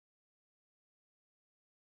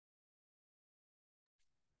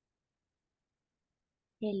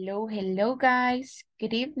Hello, hello guys.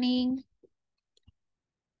 Good evening.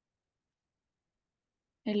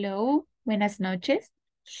 Hello, buenas noches.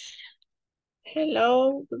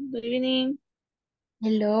 Hello, good evening.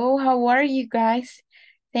 Hello, how are you guys?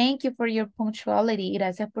 Thank you for your punctuality.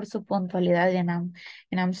 Gracias por su puntualidad and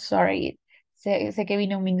I'm sorry. Sé que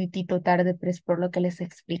vine un minutito tarde, pero es por lo que les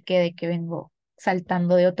expliqué de que vengo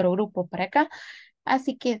saltando de otro grupo para acá.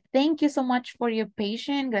 Así que thank you so much for your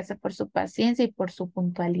patience. Gracias por su paciencia y por su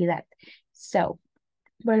puntualidad. So,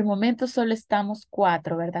 por el momento solo estamos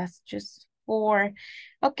cuatro, ¿verdad? Just four.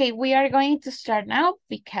 Okay, we are going to start now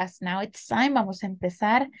because now it's time. Vamos a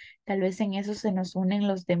empezar. Tal vez en eso se nos unen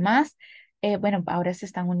los demás. Bueno, ahora se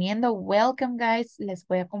están uniendo. Welcome, guys. Les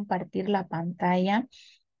voy a compartir la pantalla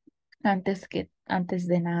antes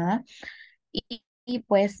de nada. Y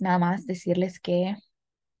pues nada más decirles que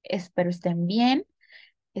espero estén bien.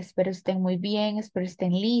 Espero estén muy bien, espero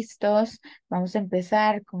estén listos. Vamos a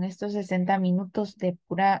empezar con estos 60 minutos de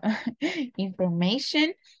pura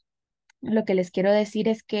information. Lo que les quiero decir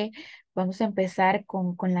es que vamos a empezar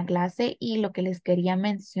con la clase y lo que les quería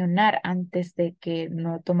mencionar antes de que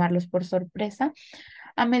no tomarlos por sorpresa,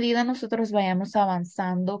 a medida nosotros vayamos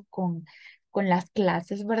avanzando con las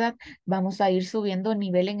clases, ¿verdad? Vamos a ir subiendo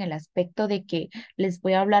nivel en el aspecto de que les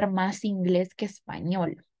voy a hablar más inglés que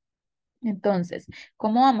español. Entonces,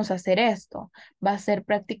 ¿cómo vamos a hacer esto? Va a ser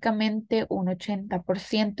prácticamente un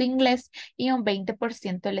 80% inglés y un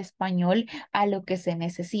 20% el español a lo que se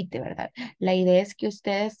necesite, ¿verdad? La idea es que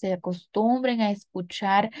ustedes se acostumbren a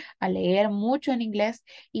escuchar, a leer mucho en inglés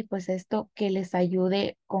y pues esto que les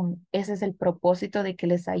ayude ese es el propósito de que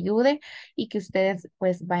les ayude y que ustedes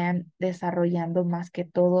pues vayan desarrollando más que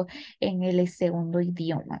todo en el segundo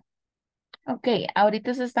idioma. Ok,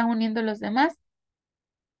 ahorita se están uniendo los demás.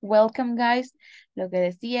 Welcome, guys. Lo que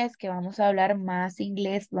decía es que vamos a hablar más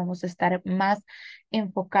inglés, vamos a estar más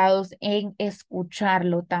enfocados en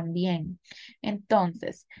escucharlo también.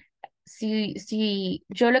 Entonces, si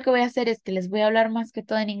yo lo que voy a hacer es que les voy a hablar más que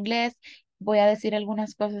todo en inglés, voy a decir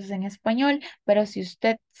algunas cosas en español, pero si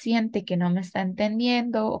usted siente que no me está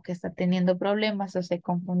entendiendo o que está teniendo problemas o se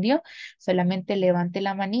confundió, solamente levante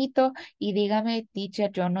la manito y dígame,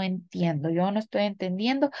 teacher, yo no entiendo, yo no estoy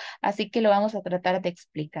entendiendo, así que lo vamos a tratar de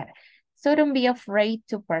explicar. So don't be afraid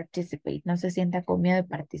to participate. No se sienta con miedo de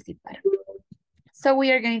participar. So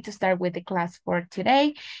we are going to start with the class for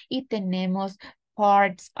today. Y tenemos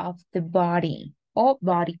parts of the body o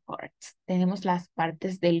body parts. Tenemos las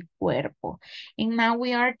partes del cuerpo. And now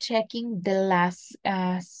we are checking the last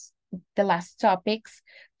topics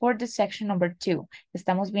for the section number 2.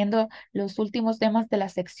 Estamos viendo los últimos temas de la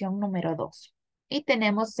sección número 2. Y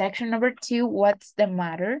tenemos section number 2, what's the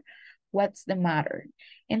matter? What's the matter?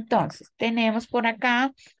 Entonces, tenemos por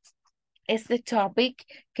acá este topic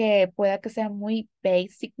que pueda que sea muy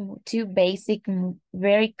basic, too basic,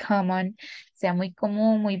 very common, sea muy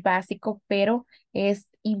común, muy básico, pero es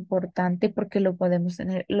importante porque lo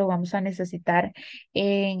vamos a necesitar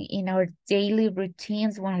in our daily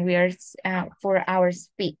routines when we are for our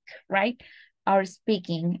speak, right? Our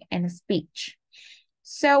speaking and speech.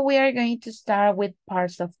 So we are going to start with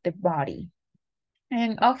parts of the body.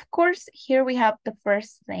 And of course, here we have the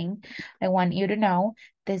first thing I want you to know.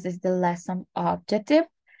 This is the lesson objective.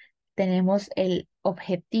 Tenemos el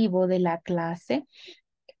objetivo de la clase.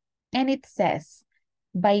 And it says,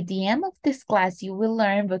 by the end of this class, you will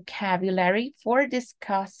learn vocabulary for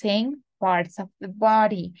discussing parts of the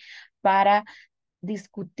body. Para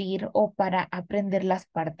discutir o para aprender las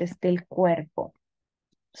partes del cuerpo.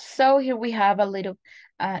 So here we have a little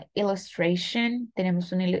illustration.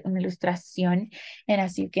 Tenemos una ilustración. And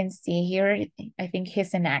as you can see here, I think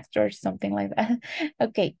he's an actor or something like that.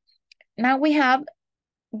 Okay, now we have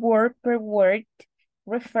word per word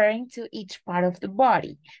referring to each part of the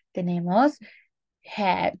body. Tenemos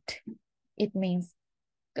head. It means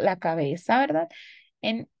la cabeza, ¿verdad?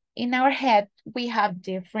 And in our head, we have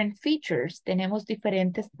different features. Tenemos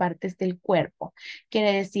diferentes partes del cuerpo.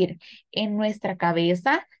 Quiere decir, en nuestra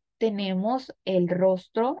cabeza tenemos el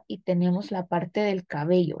rostro y tenemos la parte del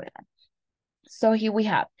cabello, ¿verdad? So here we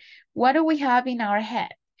have, what do we have in our head?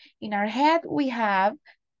 In our head, we have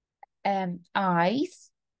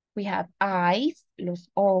eyes. We have eyes, los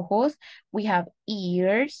ojos. We have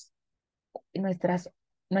ears, nuestras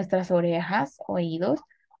orejas, oídos.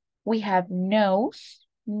 We have nose,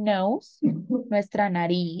 nuestra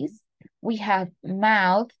nariz. We have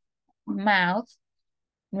mouth,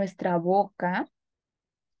 nuestra boca.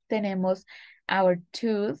 Tenemos our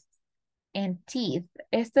tooth and teeth.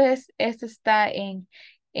 Esto está en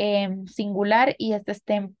singular y este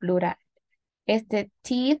está en plural.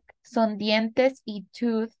 Teeth son dientes y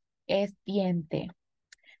tooth es diente.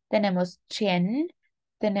 tenemos chin,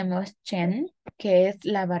 que es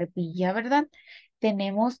la barbilla, ¿verdad?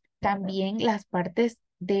 Tenemos también las partes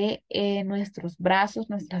de nuestros brazos,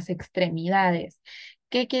 nuestras extremidades.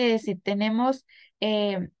 ¿Qué quiere decir? Tenemos,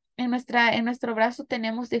 en nuestro brazo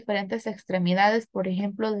tenemos diferentes extremidades, por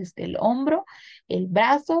ejemplo, desde el hombro, el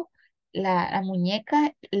brazo, la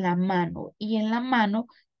muñeca, la mano. Y en la mano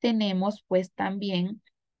tenemos pues también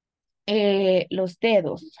los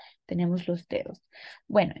dedos. Tenemos los dedos.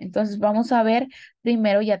 Bueno, entonces vamos a ver,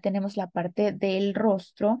 primero ya tenemos la parte del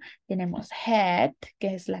rostro, tenemos head,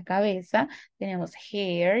 que es la cabeza, tenemos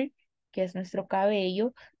hair, que es nuestro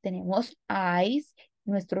cabello, tenemos eyes,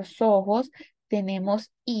 nuestros ojos, tenemos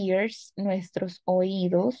ears, nuestros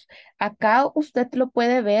oídos. Acá usted lo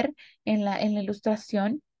puede ver en la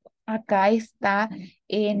ilustración. Acá está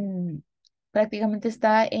en, prácticamente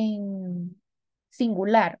está en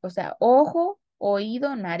singular, o sea, ojo,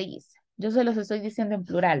 oído, nariz. Yo se los estoy diciendo en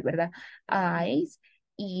plural, ¿verdad? Eyes,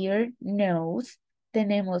 ear, nose.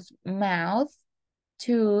 Tenemos mouth,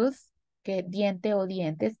 tooth, que diente o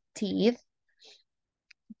dientes, teeth,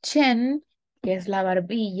 chin, que es la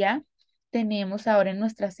barbilla. Tenemos ahora en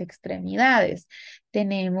nuestras extremidades.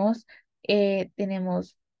 Tenemos,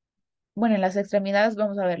 tenemos bueno, en las extremidades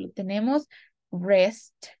vamos a verlo. Tenemos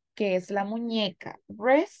wrist, que es la muñeca.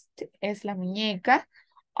 Wrist es la muñeca.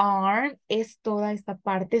 Arm es toda esta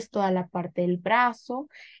parte, es toda la parte del brazo.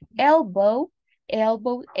 Elbow,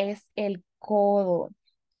 elbow es el codo.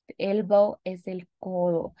 Elbow es el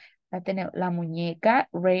codo. La tenemos la muñeca,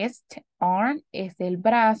 wrist, arm es el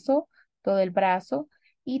brazo, todo el brazo.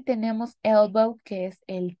 Y tenemos elbow, que es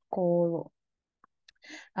el codo.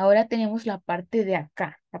 Ahora tenemos la parte de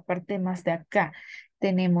acá, la parte más de acá.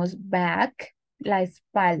 Tenemos back, la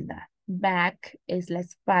espalda. Back es la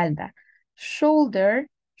espalda. Shoulder,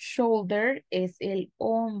 shoulder es el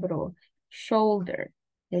hombro. Shoulder,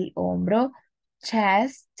 el hombro.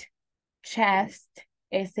 Chest, chest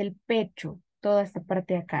es el pecho. Toda esta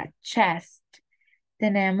parte de acá. Chest.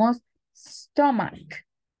 Tenemos stomach.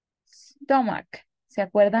 Stomach. ¿Se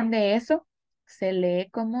acuerdan de eso? Se lee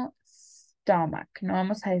como stomach. No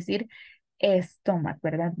vamos a decir estómago,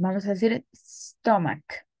 ¿verdad? Vamos a decir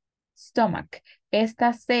stomach. Stomach.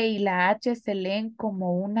 Esta C y la H se leen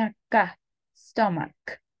como una K.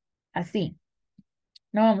 Stomach. Así.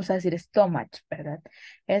 No vamos a decir stomach, ¿verdad?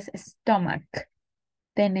 Es stomach.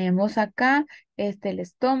 Tenemos acá el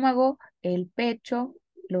estómago, el pecho,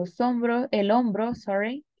 los hombros, el hombro,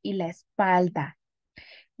 sorry, y la espalda.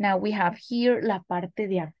 Now we have here la parte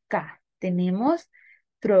de acá. Tenemos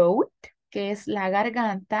throat, que es la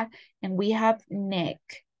garganta, and we have neck,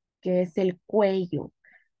 que es el cuello,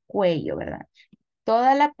 cuello, ¿verdad?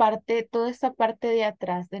 Toda la parte, toda esa parte de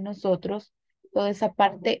atrás de nosotros, toda esa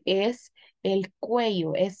parte es el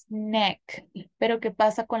cuello, es neck. Pero ¿qué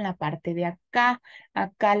pasa con la parte de acá?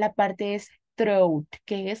 Acá la parte es throat,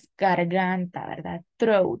 que es garganta, ¿verdad?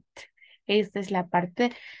 Throat. Esta es la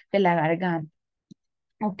parte de la garganta.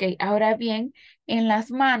 Ok, ahora bien, en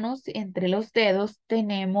las manos, entre los dedos,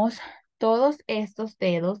 tenemos todos estos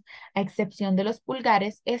dedos, a excepción de los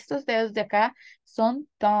pulgares. Estos dedos de acá son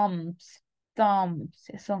thumbs,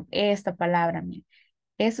 thumbs, son esta palabra. Miren.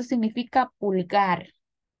 Eso significa pulgar,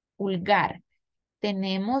 pulgar.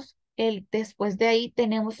 Tenemos después de ahí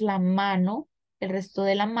tenemos la mano, el resto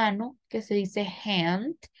de la mano, que se dice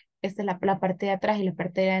hand. Esta es la parte de atrás y la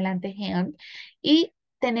parte de adelante, hand. Y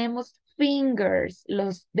tenemos fingers,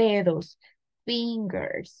 los dedos,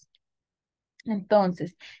 fingers.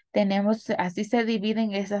 Entonces, tenemos, así se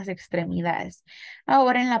dividen esas extremidades.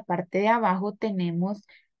 Ahora en la parte de abajo tenemos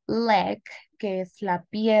leg, que es la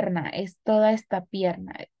pierna, es toda esta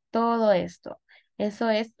pierna, todo esto.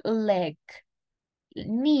 Eso es leg.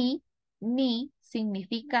 Ni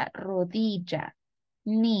significa rodilla.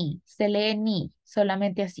 Ni, se lee ni,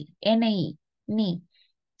 solamente así. Ni, ni.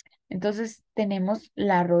 Entonces tenemos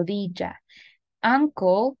la rodilla.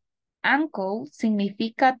 Ankle, ankle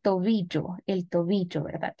significa tobillo, el tobillo,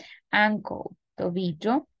 ¿verdad? Ankle,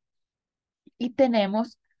 tobillo. Y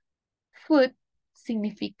tenemos foot,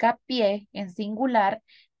 significa pie en singular.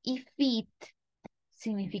 Y feet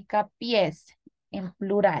significa pies en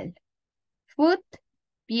plural. Foot,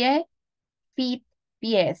 pie, feet,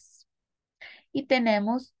 pies. Y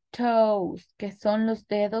tenemos toes, que son los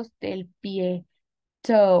dedos del pie.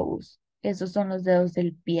 Toes, esos son los dedos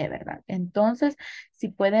del pie, ¿verdad? Entonces, si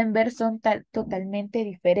pueden ver, son totalmente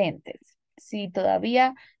diferentes. Si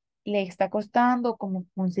todavía le está costando, como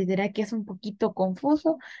considera que es un poquito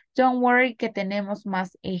confuso, don't worry que tenemos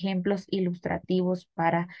más ejemplos ilustrativos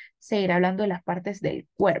para seguir hablando de las partes del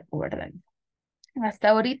cuerpo, ¿verdad? Hasta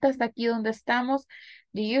ahorita, hasta aquí donde estamos.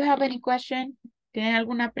 Do you have any question? ¿Tienen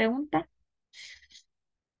alguna pregunta?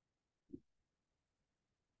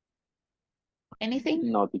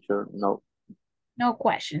 Anything? No, teacher, no. No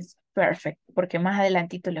questions. Perfect, porque más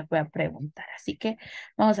adelantito les voy a preguntar. Así que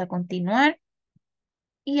vamos a continuar.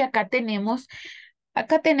 Y acá tenemos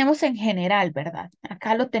en general, ¿verdad?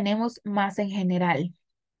 Acá lo tenemos más en general.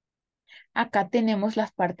 Acá tenemos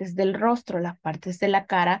las partes del rostro, las partes de la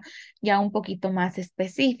cara ya un poquito más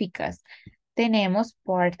específicas. Tenemos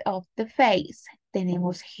part of the face,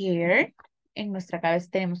 tenemos hair, en nuestra cabeza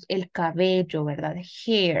tenemos el cabello, ¿verdad?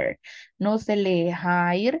 Hair, no se lee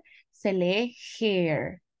hair, se lee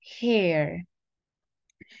hair, hair.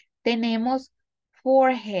 Tenemos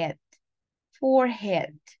forehead,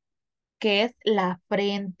 forehead, que es la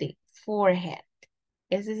frente, forehead,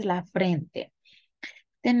 esa es la frente.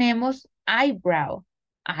 Tenemos eyebrow.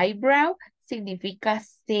 Eyebrow significa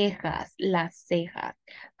cejas, las cejas.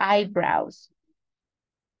 Eyebrows.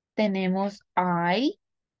 Tenemos eye,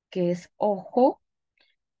 que es ojo.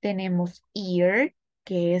 Tenemos ear,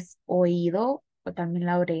 que es oído o también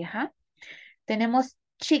la oreja. Tenemos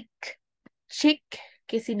cheek. Cheek,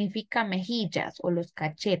 que significa mejillas o los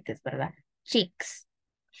cachetes, ¿verdad? Cheeks.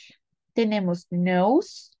 Tenemos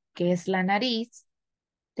nose, que es la nariz.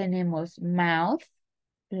 Tenemos mouth,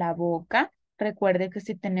 la boca. Recuerde que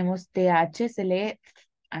si tenemos TH se lee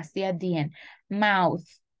hacia bien. Mouth,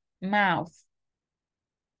 mouth.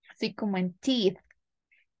 Así como en teeth,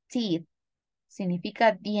 teeth.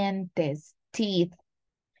 Significa dientes, teeth.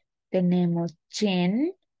 Tenemos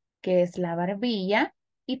chin, que es la barbilla.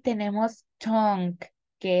 Y tenemos tongue,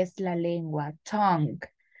 que es la lengua, tongue.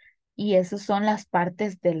 Y esas son las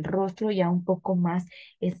partes del rostro ya un poco más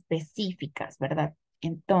específicas, ¿verdad?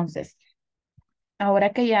 Entonces,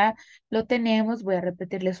 ahora que ya lo tenemos, voy a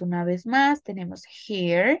repetirles una vez más. Tenemos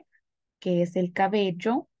hair, que es el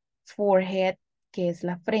cabello, forehead, que es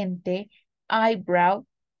la frente, eyebrow,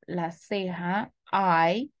 la ceja,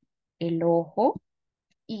 eye, el ojo,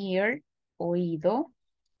 ear, oído,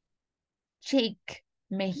 cheek,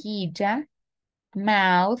 mejilla,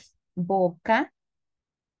 mouth, boca,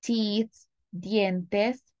 teeth,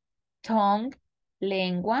 dientes, tongue,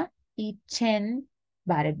 lengua y chin,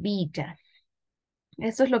 barbilla.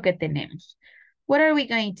 Eso es lo que tenemos. What are we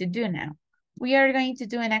going to do now? We are going to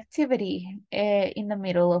do an activity in the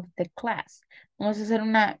middle of the class. Vamos a hacer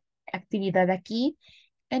una actividad aquí.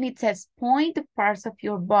 And it says point the parts of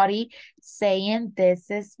your body saying this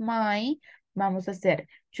is my. Vamos a hacer.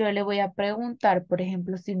 Yo le voy a preguntar, por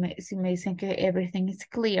ejemplo, si me dicen que everything is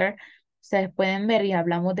clear. Ustedes pueden ver y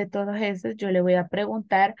hablamos de todos esos. Yo le voy a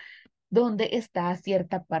preguntar dónde está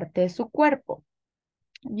cierta parte de su cuerpo.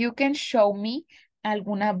 You can show me.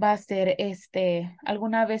 Alguna va a ser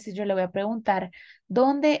algunas veces yo le voy a preguntar,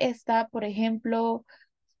 ¿dónde está, por ejemplo,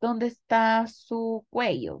 dónde está su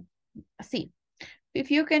cuello? Así. If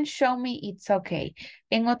you can show me, it's okay.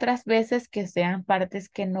 En otras veces que sean partes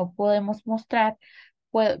que no podemos mostrar,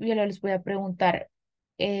 yo les voy a preguntar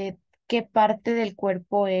qué parte del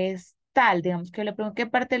cuerpo es tal. Digamos que yo le pregunto qué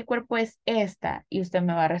parte del cuerpo es esta y usted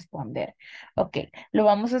me va a responder. Ok, lo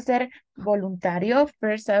vamos a hacer voluntario.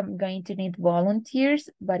 First, I'm going to need volunteers,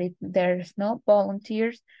 but if there's no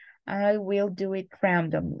volunteers, I will do it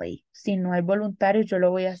randomly. Si no hay voluntarios, yo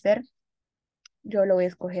lo voy a hacer. Yo lo voy a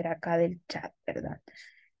escoger acá del chat, ¿verdad?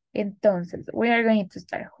 Entonces, we are going to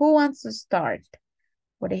start. Who wants to start?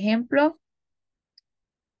 Por ejemplo,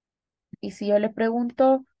 y si yo le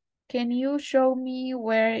pregunto, can you show me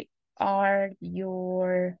where are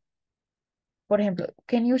your, por ejemplo,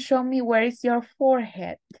 can you show me where is your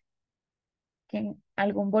forehead?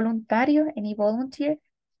 ¿Algún voluntario? Any volunteer?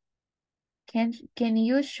 Can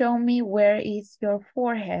you show me where is your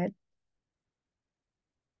forehead?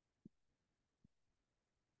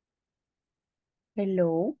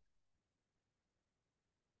 Hello.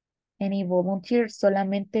 Any volunteer?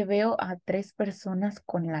 Solamente veo a 3 personas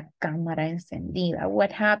con la cámara encendida.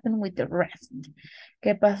 What happened with the rest?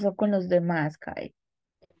 ¿Qué pasó con los demás, Kai?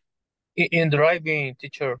 In driving,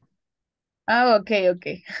 teacher. Ah, ok, ok.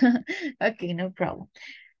 Ok, no problem.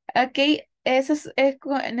 Ok,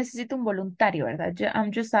 necesito un voluntario, ¿verdad?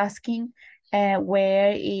 I'm just asking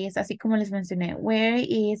where is, así como les mencioné, where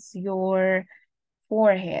is your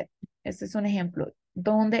forehead? Este es un ejemplo.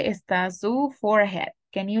 ¿Dónde está su forehead?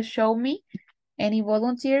 Can you show me any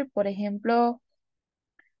volunteer? Por ejemplo,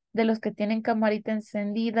 de los que tienen camarita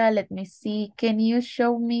encendida, let me see. Can you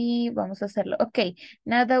show me? Vamos a hacerlo. Okay,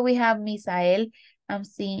 now that we have Misael,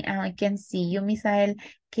 I can see you, Misael.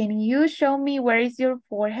 Can you show me where is your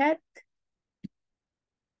forehead?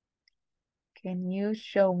 Can you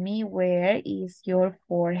show me where is your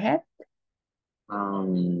forehead?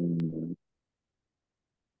 Um,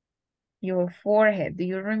 Your forehead. Do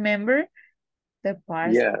you remember the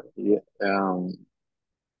parts? Yeah, yeah.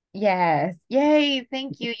 Yes. Yay.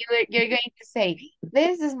 Thank you. You're going to say,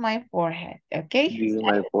 this is my forehead. Okay. This is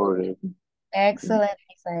my forehead. Excellent,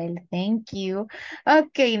 Misael. Thank you.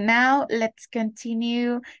 Okay, now let's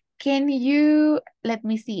continue. Can you, let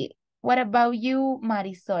me see. What about you,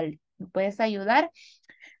 Marisol? ¿Me puedes ayudar?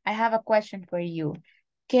 I have a question for you.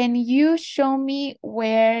 Can you show me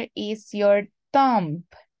where is your thumb?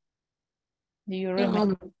 Do you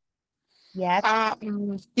remember? Um, Yeah,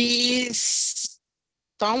 these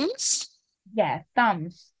thumbs. yeah,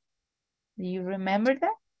 thumbs. Do you remember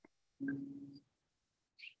that?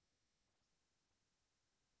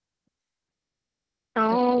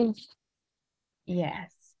 Oh,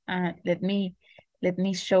 Yes. Let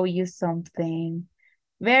me show you something.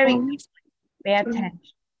 Very good. um, Pay attention.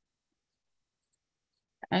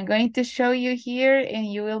 I'm going to show you here and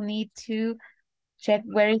you will need to check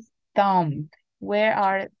where is thumb.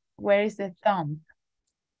 Where is the thumb?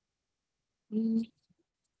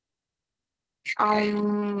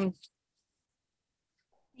 um,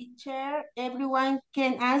 Teacher, everyone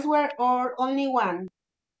can answer or only one?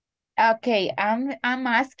 Okay, I'm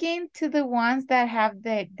asking to the ones that have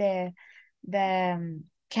the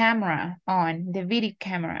camera on, the video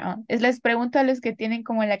camera on. Les pregunto a los que tienen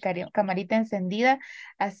como la camarita encendida,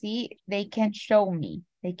 así they can show me.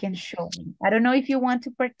 They can show me. I don't know if you want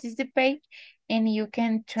to participate and you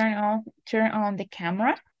can turn on the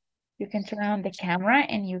camera. You can turn on the camera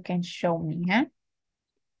and you can show me, huh?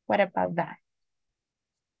 What about that?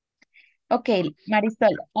 Okay,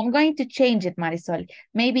 Marisol, I'm going to change it, Marisol.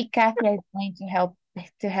 Maybe Katya is going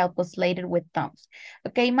to help us later with thumbs.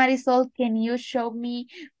 Okay, Marisol, can you show me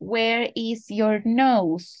where is your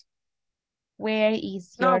nose? Where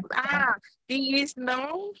is no, your nose? these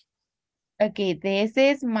no. Okay, this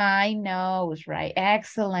is my nose, right?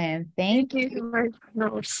 Excellent. Thank This is you. my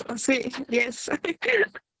nose. See, yes.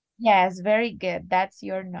 Yes, very good. That's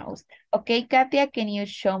your nose. Okay, Katya, can you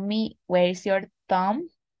show me where is your thumb?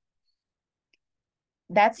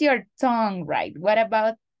 That's your tongue, right? What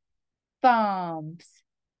about thumbs?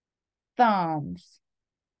 Thumbs.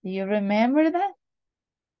 Do you remember that?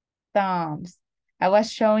 Thumbs. I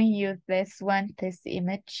was showing you this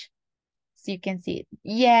image, so you can see it.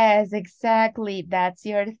 Yes, exactly. That's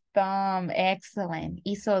your thumb. Excellent.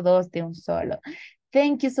 Hizo dos de un solo.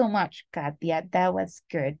 Thank you so much, Katia. That was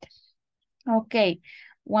good. Okay,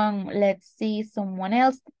 let's see someone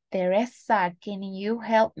else. Teresa, can you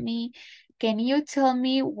help me? Can you tell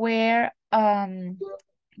me where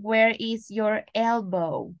is your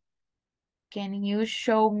elbow? Can you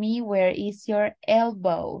show me where is your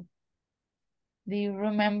elbow? Do you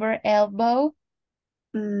remember elbow?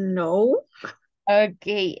 No.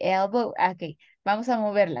 Okay, elbow. Okay, vamos a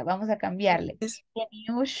moverla, vamos a cambiarle. Yes. Can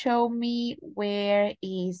you show me where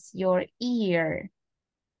is your ear?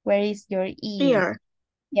 Where is your ear? Ear.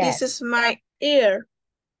 Yes, This is my ear.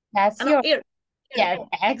 that's No, your, ear. Ear. yes,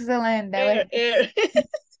 excellent. That was Ear. Ear.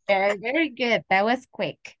 very, very good. That was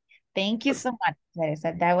quick. Thank you so much,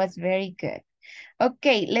 Teresa. That was very good.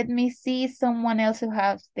 Okay, let me see someone else who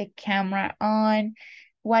has the camera on.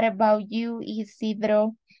 What about you,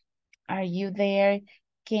 Isidro? Are you there?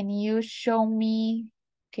 Can you show me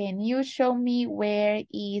where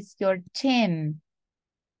is your chin?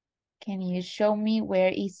 Can you show me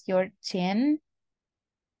where is your chin?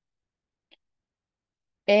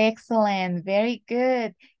 Excellent, very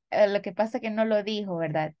good. Lo que pasa que no lo dijo,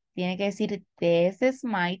 ¿verdad? Tiene que decir, this is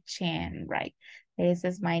my chin, right? This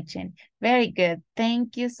is my chin. Very good.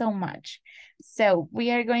 Thank you so much. So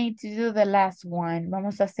we are going to do the last one.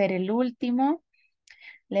 Vamos a hacer el último.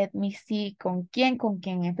 Let me see con quién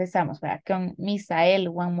empezamos, ¿verdad? Con Misael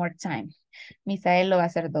one more time. Misael lo va a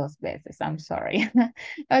hacer dos veces. I'm sorry.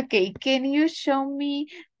 Okay, can you show me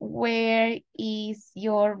where is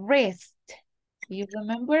your wrist? Do you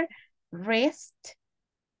remember? Wrist.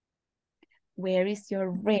 Where is your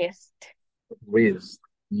wrist? Wrist.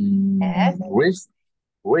 Yes. Wrist.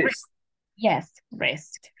 Wrist. Yes,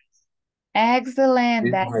 wrist. Excellent. This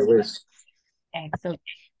is my That's wrist. excellent.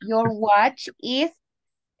 Your watch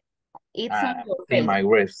it's on your In wrist. my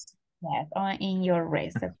wrist. Yes, in your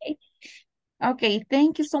wrist, okay? Okay,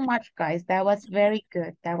 thank you so much, guys. That was very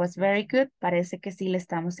good. That was very good. Parece que sí le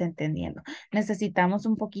estamos entendiendo. Necesitamos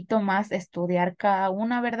un poquito más estudiar cada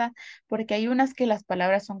una, ¿verdad? Porque hay unas que las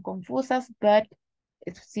palabras son confusas, but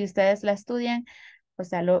si ustedes la estudian, o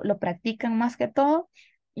sea, lo practican más que todo,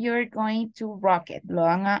 you're going to rock it. Lo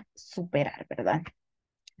van a superar, ¿verdad?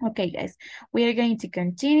 Okay, guys, we are going to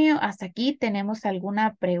continue. Hasta aquí tenemos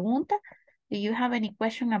alguna pregunta. Do you have any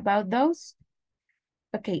question about those?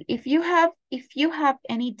 Okay, if you have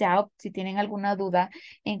any doubt, si tienen alguna duda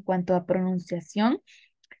en cuanto a pronunciación,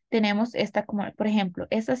 tenemos esta como, por ejemplo,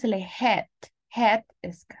 esta se lee head. Head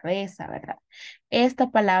es cabeza, ¿verdad? Esta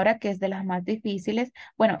palabra que es de las más difíciles,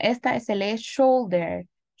 bueno, esta se lee shoulder,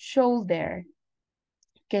 shoulder,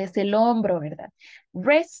 que es el hombro, ¿verdad?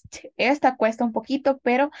 Wrist, esta cuesta un poquito,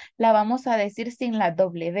 pero la vamos a decir sin la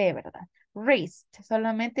W, ¿verdad? Wrist,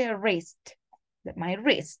 solamente wrist, my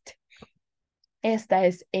wrist. Esta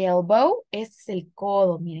es elbow, este es el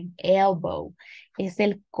codo, miren, elbow, es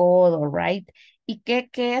el codo, right? ¿Y qué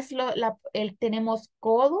es tenemos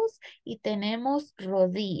codos y tenemos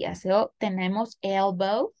rodillas, so, tenemos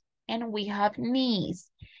elbows and we have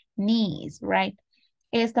knees, knees, right?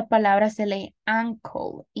 Esta palabra se lee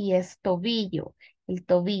ankle y es tobillo, el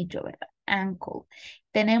tobillo, ¿verdad? Ankle.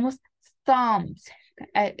 Tenemos thumbs,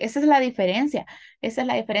 esa es la diferencia,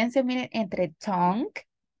 miren, entre tongue,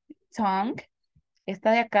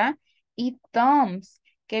 esta de acá, y thumbs,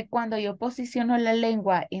 que cuando yo posiciono la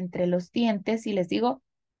lengua entre los dientes y les digo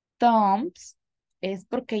thumbs, es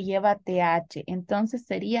porque lleva TH. Entonces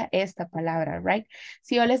sería esta palabra, right?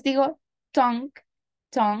 Si yo les digo tongue,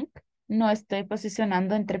 tongue, no estoy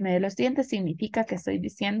posicionando entre medio de los dientes, significa que estoy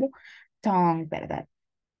diciendo tongue, ¿verdad?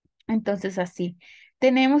 Entonces así.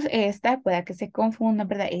 Tenemos esta, pueda que se confunda,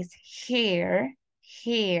 ¿verdad? Es hair,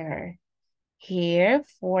 hair, hair,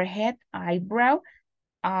 forehead, eyebrow,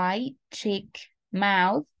 eye, cheek,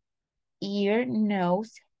 mouth, ear,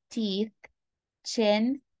 nose, teeth,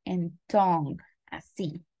 chin, and tongue.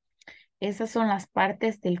 Así. Esas son las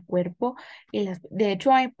partes del cuerpo y de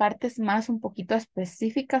hecho hay partes más un poquito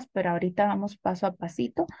específicas, pero ahorita vamos paso a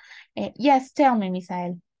pasito. Yes, tell me,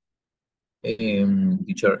 Misael.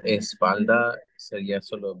 Teacher, espalda sería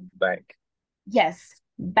solo back. Yes,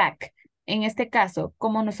 back. En este caso,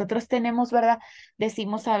 como nosotros tenemos, ¿verdad?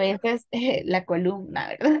 Decimos a veces la columna,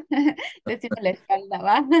 ¿verdad? Decimos la espalda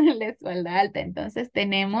baja, la espalda alta. Entonces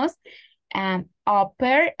tenemos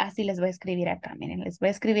upper, así les voy a escribir acá, miren, les voy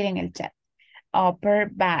a escribir en el chat. Upper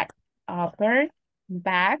back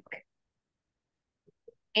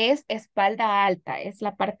es espalda alta, es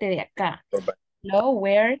la parte de acá. Or back.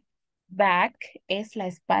 Lower back es la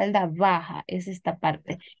espalda baja, es esta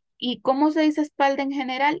parte. ¿Y cómo se dice espalda en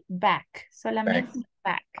general? Back, solamente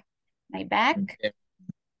back. My back, Eh,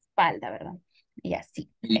 espalda, ¿verdad? Y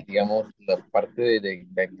así. Y digamos, la parte de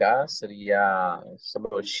acá sería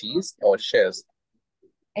solo chest o chest.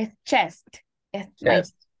 Es chest. Es my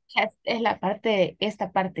Chest. chest es la parte de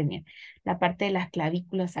esta parte, miren. La parte de las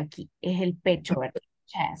clavículas aquí. Es el pecho, ¿verdad?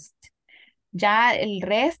 Chest. Ya el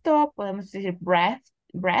resto podemos decir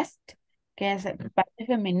breast, que es parte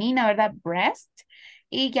femenina, ¿verdad? Breast.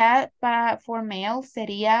 Y ya para for male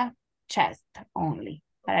sería chest only.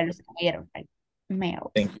 Para los caballeros, right?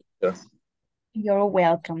 Males. Thank you. You're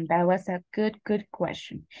welcome. That was a good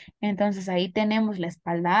question. Entonces ahí tenemos la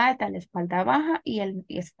espalda alta, la espalda baja y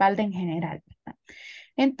y espalda en general, ¿verdad?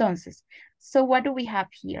 Entonces, so what do we have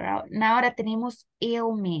here? Ahora tenemos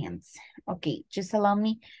ailments. Okay, just allow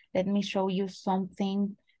me, let me show you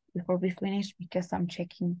something before we finish because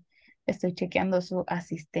estoy chequeando su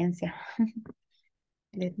asistencia.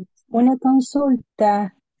 Una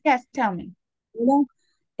consulta. Yes, tell me. ¿No?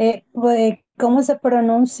 ¿Cómo se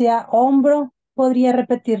pronuncia hombro? ¿Podría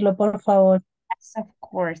repetirlo, por favor? Yes, of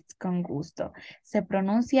course, con gusto. Se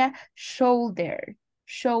pronuncia shoulder,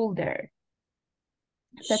 shoulder.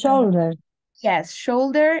 Shoulder. Yes,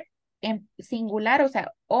 shoulder en singular, o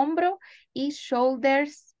sea, hombro, y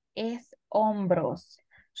shoulders es hombros.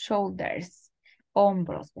 Shoulders,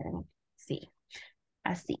 hombros, ¿verdad? Sí,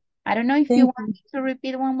 así. I don't know if you Thank want you. me to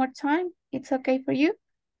repeat one more time. It's okay for you.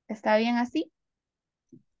 ¿Está bien así?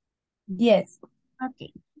 Yes.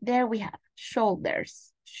 Okay, there we have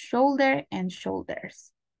shoulders, shoulder and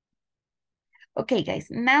shoulders. Okay, guys,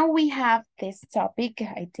 now we have this topic.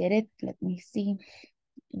 I did it. Let me see.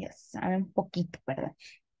 Yes, un poquito, ¿verdad?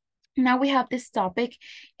 Now we have this topic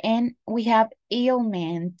and we have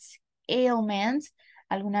ailments. Ailments.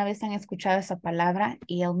 ¿Alguna vez han escuchado esa palabra?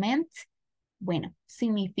 Ailments. Bueno,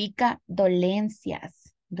 significa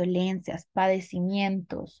dolencias, dolencias,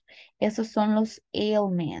 padecimientos. Esos son los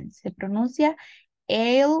ailments. Se pronuncia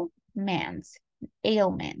ailments,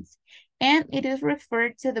 ailments. And it is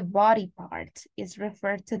referred to the body parts. It's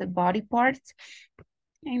referred to the body parts.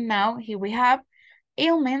 And now here we have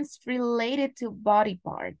ailments related to body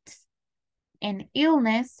parts. An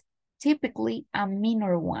illness, typically a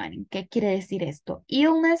minor one. ¿Qué quiere decir esto?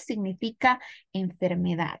 Illness significa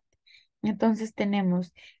enfermedad. Entonces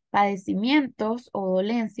tenemos padecimientos o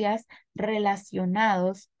dolencias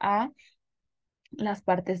relacionados a las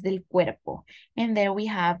partes del cuerpo. And there we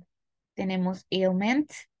have tenemos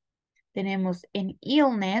ailment, tenemos an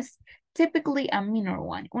illness, typically a minor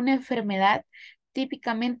one, una enfermedad,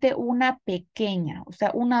 típicamente una pequeña, o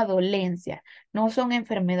sea, una dolencia. No son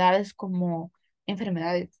enfermedades como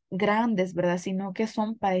enfermedades grandes, ¿verdad? Sino que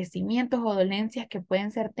son padecimientos o dolencias que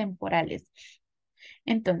pueden ser temporales.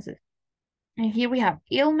 Entonces, and here we have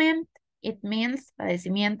ailment, it means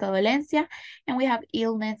padecimiento, dolencia, and we have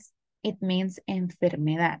illness, it means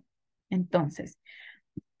enfermedad. Entonces,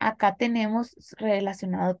 acá tenemos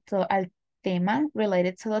relacionado al tema,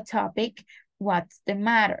 related to the topic, what's the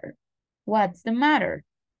matter? What's the matter?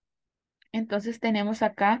 Entonces tenemos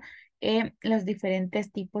acá los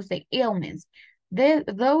diferentes tipos de ailments.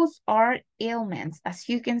 Those are ailments. As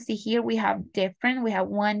you can see here, we have different. We have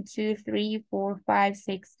 1, 2, 3, 4, 5,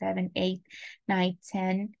 6, 7, 8, 9,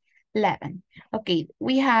 10, 11. Okay,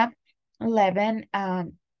 we have 11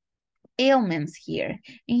 ailments here.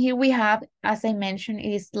 And here we have, as I mentioned,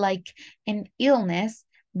 it is like an illness,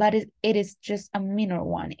 but it is just a minor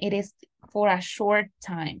one. It is for a short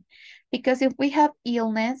time. Because if we have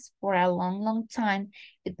illness for a long, long time,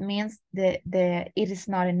 it means that it is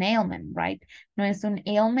not an ailment, right? No es un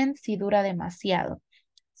ailment si dura demasiado.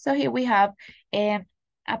 So here we have a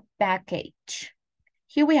backache.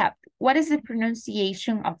 Here we have, what is the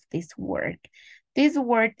pronunciation of this word? This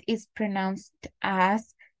word is pronounced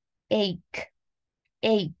as ache,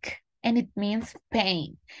 ache, and it means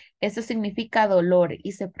pain. Eso significa dolor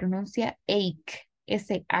y se pronuncia ache,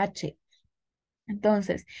 S-H.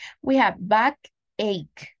 Entonces, we have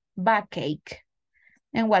backache, backache.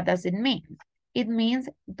 And what does it mean? It means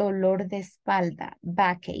dolor de espalda,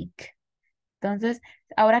 backache. Entonces,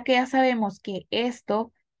 ahora que ya sabemos que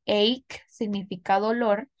esto, ache, significa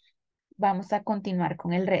dolor, vamos a continuar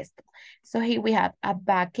con el resto. So here we have a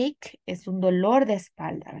backache, es un dolor de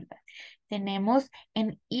espalda, ¿verdad? Tenemos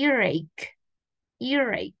an earache,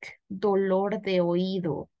 earache, dolor de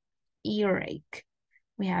oído, earache.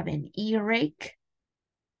 We have an earache.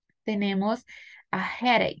 Tenemos a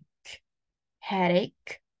headache,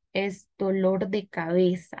 headache es dolor de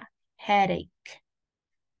cabeza, headache.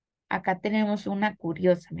 Acá tenemos una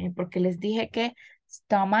curiosa, miren, porque les dije que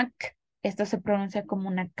stomach, esto se pronuncia como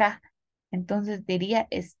una K, entonces diría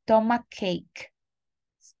stomachache,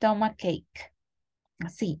 stomachache,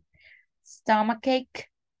 así,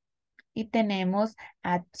 stomachache. Y tenemos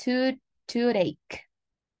a toothache.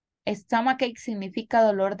 Stomachache significa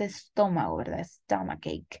dolor de estómago, ¿verdad?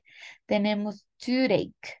 Stomachache. Tenemos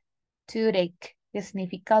toothache, toothache, que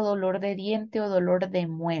significa dolor de diente o dolor de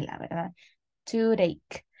muela, ¿verdad?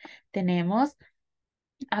 Toothache. Tenemos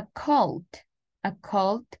a cold,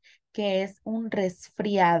 que es un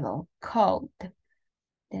resfriado, cold.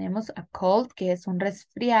 Tenemos a cold, que es un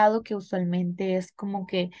resfriado que usualmente es como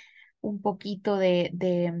que un poquito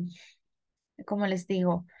como les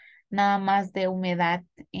digo, nada más de humedad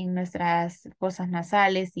en nuestras fosas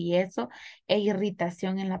nasales y eso, e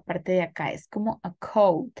irritación en la parte de acá. Es como a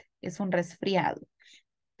cold, es un resfriado.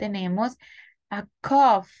 Tenemos a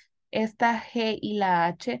cough. Esta G y la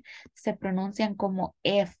H se pronuncian como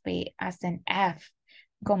F, hacen F,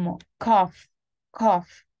 como cough, cough,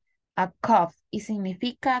 a cough, y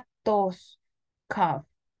significa tos, cough.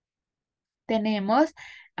 Tenemos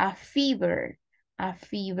a fever. A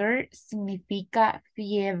fever significa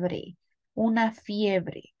fiebre, una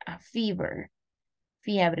fiebre, a fever,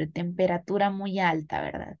 fiebre, temperatura muy alta,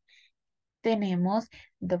 ¿verdad? Tenemos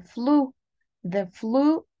the flu. The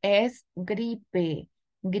flu es gripe,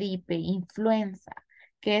 gripe, influenza,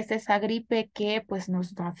 que es esa gripe que pues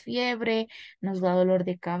nos da fiebre, nos da dolor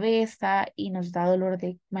de cabeza y nos da dolor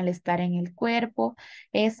de malestar en el cuerpo.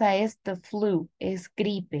 Esa es the flu, es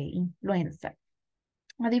gripe, influenza.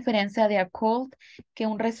 A diferencia de a cold, que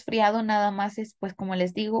un resfriado nada más es, pues como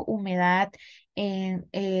les digo, humedad en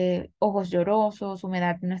ojos llorosos,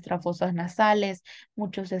 humedad en nuestras fosas nasales,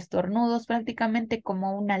 muchos estornudos, prácticamente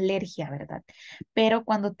como una alergia, ¿verdad? Pero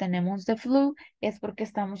cuando tenemos de flu es porque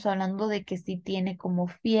estamos hablando de que sí tiene como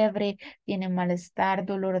fiebre, tiene malestar,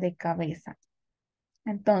 dolor de cabeza.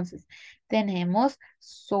 Entonces, tenemos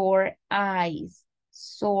sore eyes,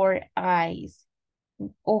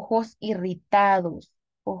 ojos irritados,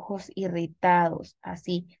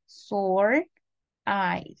 así, sore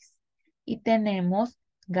eyes. Y tenemos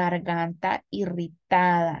garganta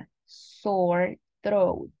irritada, sore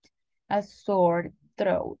throat, a sore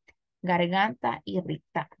throat, garganta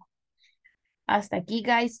irritada. Hasta aquí,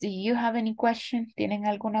 guys, do you have any question? ¿Tienen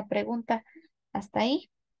alguna pregunta hasta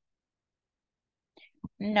ahí?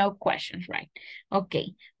 No questions, right? Ok,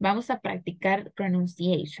 vamos a practicar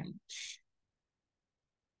pronunciation.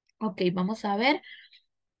 Ok, vamos a ver.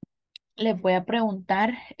 Les voy a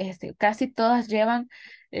preguntar, casi todas llevan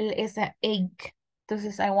esa ache.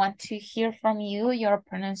 Entonces, I want to hear from you your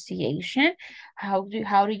pronunciation. How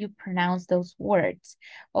do you pronounce those words?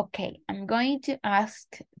 Okay, I'm going to ask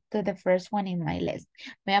to the first one in my list.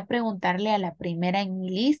 Voy a preguntarle a la primera en mi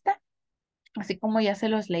lista, así como ya se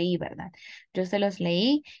los leí, ¿verdad? Yo se los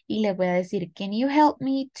leí y le voy a decir, can you help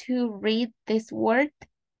me to read this word?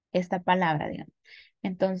 Esta palabra, digamos.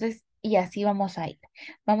 Entonces, y así vamos a ir.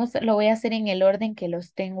 Lo voy a hacer en el orden que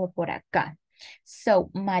los tengo por acá.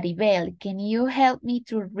 So, Maribel, can you help me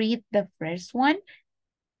to read the first one?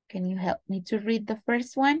 Can you help me to read the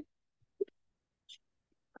first one?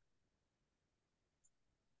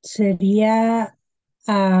 Sería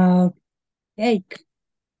ache,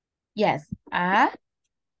 Yes, ache,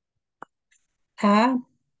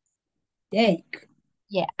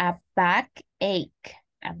 yeah, a backache,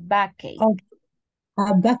 a backache. oh,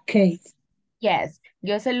 a backache, Yes,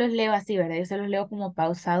 yo se los leo así, ¿verdad? Yo se los leo como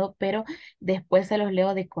pausado, pero después se los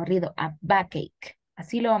leo de corrido, a backache.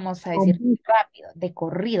 Así lo vamos a a, decir rápido, de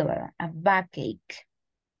corrido, ¿verdad? A backache.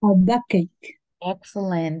 a backache.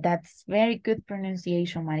 Excellent, that's very good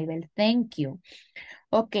pronunciation, Maribel. Thank you.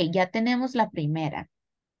 Ok, ya tenemos la primera.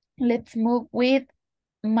 Let's move with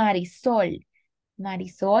Marisol.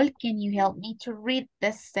 Marisol, can you help me to read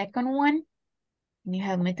the second one? Can you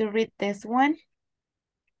help me to read this one?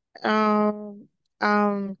 Um,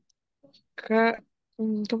 um,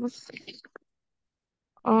 ¿cómo se?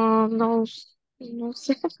 No, no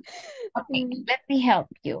sé. Okay, let me help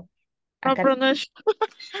you. No Acá, pronunciation.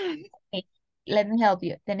 okay, let me help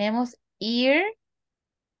you. Tenemos ear,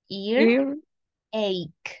 Ear,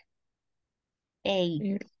 ache,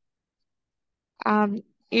 ache. ear,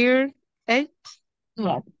 ear, eight.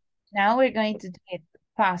 Yes. Now we're going to do it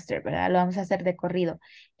faster, ¿verdad? Lo vamos a hacer de corrido.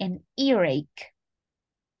 An earache.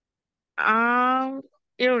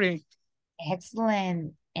 Earring.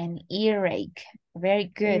 Excellent. An earache. Very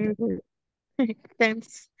good.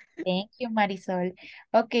 Thanks. Thank you, Marisol.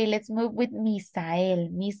 Okay, let's move with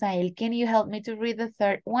Misael. Misael, can you help me to read the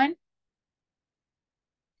third one?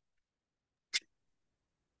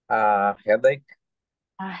 Headache.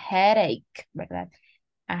 A headache, ¿verdad?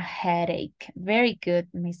 A headache. Very good,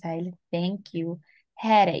 Misael. Thank you.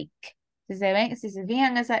 Headache. Si se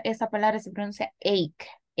fijan, esa palabra se pronuncia ache,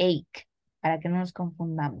 ache, para que no nos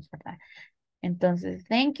confundamos, ¿verdad? Entonces,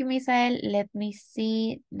 thank you, Misael. Let me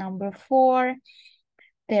see number 4.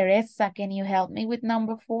 Teresa, can you help me with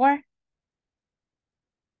number 4?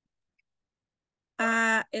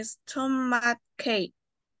 Stomachache.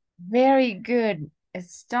 Very good.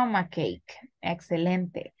 Stomachache.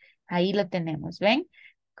 Excelente. Ahí lo tenemos, ¿ven?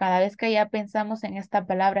 Cada vez que ya pensamos en esta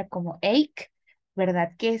palabra como ache,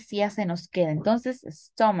 ¿verdad? Que sí ya se nos queda. Entonces,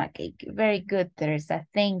 stomachache. Very good, Teresa.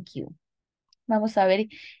 Thank you. Vamos a ver,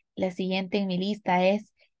 la siguiente en mi lista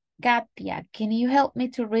es Katia. Can you help me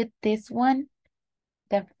to read this one?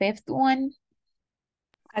 The fifth one.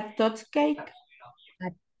 A toothache.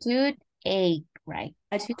 A toothache, right?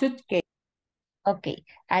 A toothache. Ok,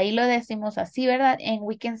 ahí lo decimos así, ¿verdad? And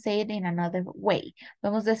we can say it in another way.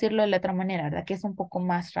 Vamos a decirlo de la otra manera, ¿verdad? Que es un poco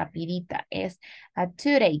más rapidita. Es a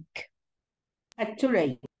toothache. A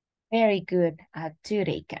toothache. Very good. A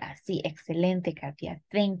toothache. Sí, excelente, Katia.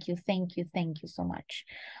 Thank you, thank you, thank you so much.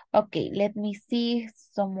 Okay, let me see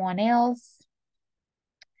someone else.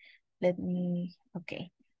 Okay.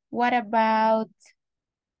 What about,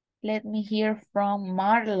 let me hear from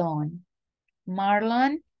Marlon.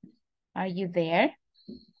 Marlon, are you there?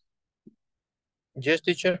 Yes,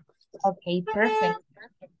 teacher. Okay, perfect.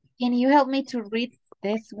 Can you help me to read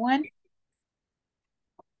this one?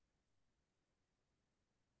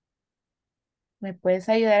 ¿Me puedes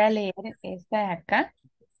ayudar a leer esta de acá?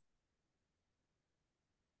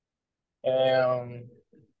 Um,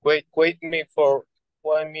 wait me for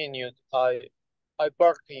 1 minute. I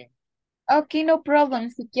parking. Okay, no problem.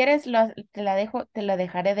 Si quieres, te la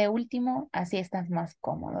dejaré de último, así estás más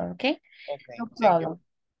cómodo, ¿ok? Okay, No thank you. problem.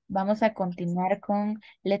 Vamos a continuar con,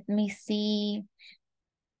 let me see.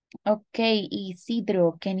 Okay,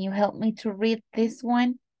 Isidro, can you help me to read this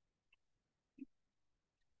one?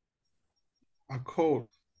 A cold.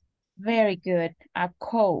 Very good. A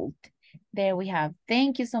cold. There we have.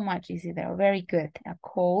 Thank you so much, Isidro. Very good. A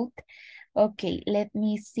cold. Okay, let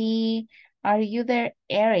me see. Are you there,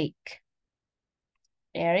 Eric?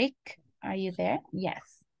 Eric, are you there?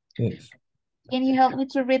 Yes. Yes. Can you help me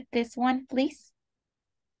to read this one, please?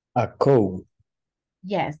 A cold.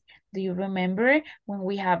 Yes. Do you remember when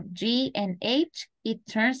we have G and H, it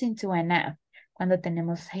turns into an F. Cuando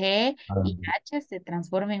tenemos G y H se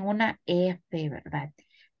transforma en una F, ¿verdad?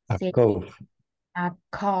 A Sí. cold. A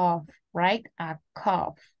cough, right? A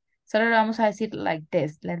cough. Solo lo vamos a decir like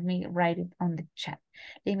this. Let me write it on the chat.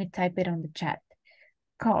 Let me type it on the chat.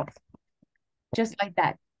 Cough. Just like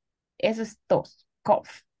that. Eso es tos.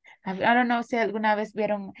 Cough. I don't know si alguna vez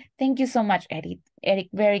vieron. Thank you so much, Eric. Eric,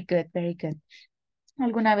 very good, very good.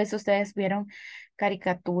 ¿Alguna vez ustedes vieron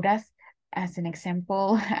caricaturas? As an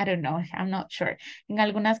example, I don't know, I'm not sure. En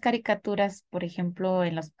algunas caricaturas, por ejemplo,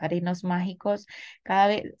 en Los Padrinos Mágicos, cada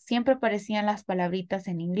vez, siempre aparecían las palabritas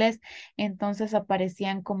en inglés, entonces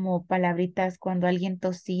aparecían como palabritas cuando alguien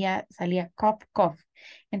tosía, salía cough, cough.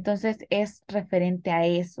 Entonces es referente a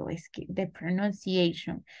eso, es que the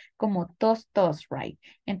pronunciation, como tos, tos, right?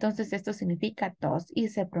 Entonces esto significa tos y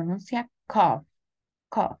se pronuncia cough,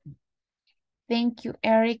 cough. Thank you,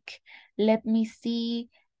 Eric. Let me see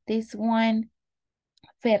this one.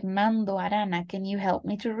 Fernando Arana, can you help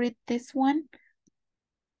me to read this one?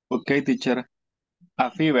 Okay, teacher.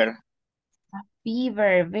 A fever.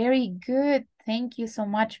 Fever, very good. Thank you so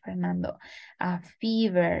much, Fernando. A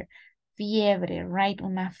fever, fiebre, right?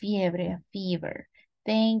 Una fiebre, a fever.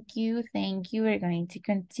 Thank you, thank you. We're going to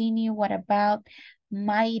continue. What about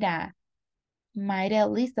Mayra? Mayra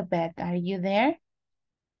Elizabeth, are you there?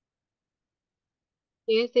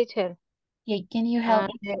 Yes, teacher. Okay, can you help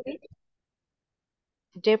me?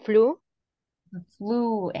 The flu. The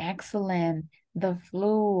flu, excellent. The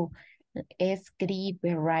flu es gripe,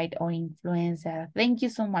 right? Or influenza. Thank you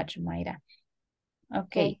so much, Mayra.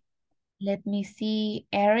 Okay. Let me see.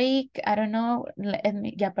 Eric, I don't know.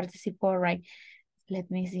 Ya participó, right? Let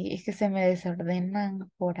me see. Es que se me desordenan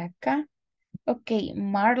por acá. Okay,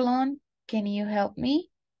 Marlon, can you help me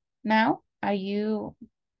now? Are you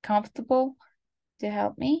comfortable to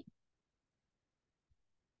help me?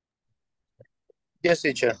 Yes,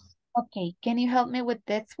 teacher. Okay, can you help me with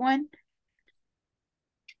this one?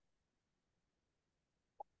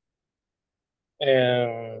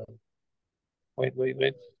 Wait.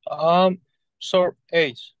 Sore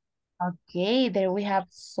eyes. Okay, there we have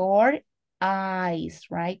sore eyes,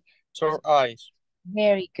 right? Sore eyes.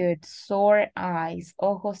 Very good. Sore eyes.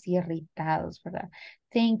 Ojos irritados, ¿verdad?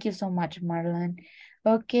 Thank you so much, Marlon.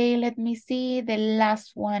 Okay, let me see the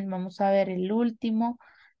last one. Vamos a ver el último.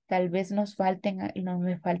 Tal vez nos falten, no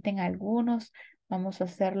me falten algunos. Vamos a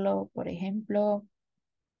hacerlo, por ejemplo,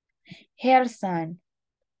 Gerson.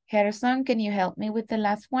 Gerson, can you help me with the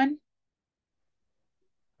last one?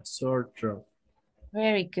 A sore throat.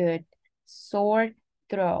 Very good. Sore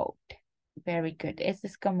throat. Very good. Este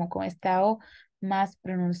es como con esta O más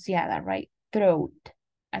pronunciada, right? Throat.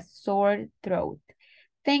 A sore throat.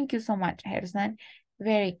 Thank you so much, Gerson.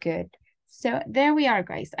 Very good. So, there we are,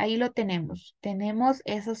 guys. Ahí lo tenemos. Tenemos,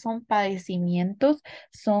 esos son padecimientos.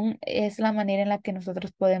 Es la manera en la que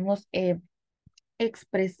nosotros podemos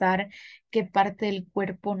expresar qué parte del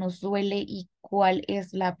cuerpo nos duele y cuál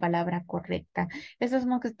es la palabra correcta. Eso es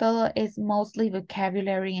más que todo, es mostly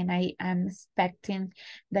vocabulary, and I am expecting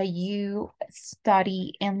that you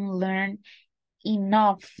study and learn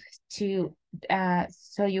enough to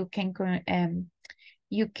so you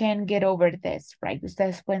can get over this, right?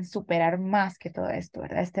 Ustedes pueden superar más que todo esto,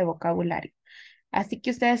 ¿verdad? Este vocabulario. Así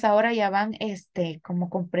que ustedes ahora ya van como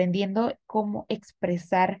comprendiendo cómo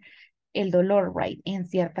expresar el dolor, right, en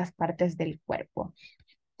ciertas partes del cuerpo.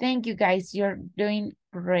 Thank you, guys. You're doing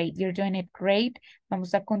great. You're doing it great.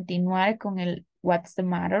 Vamos a continuar con el what's the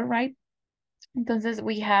matter, right? Entonces,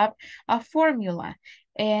 we have a formula.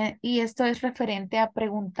 Y esto es referente a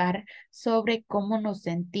preguntar sobre cómo nos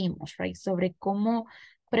sentimos, right? Sobre cómo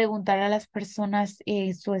preguntar a las personas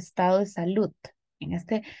su estado de salud. En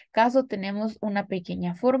este caso tenemos una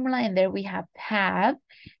pequeña fórmula, and there we have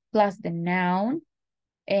plus the noun,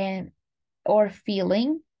 or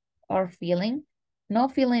feeling, no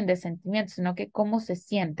feeling de sentimiento, sino que cómo se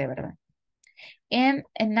siente, ¿verdad? And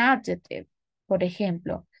an adjective, por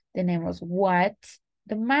ejemplo, tenemos what's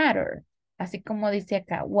the matter, así como dice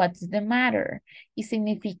acá, what's the matter, y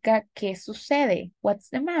significa qué sucede, what's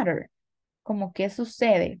the matter, como qué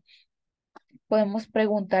sucede. Podemos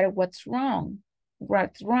preguntar what's wrong,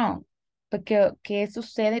 porque qué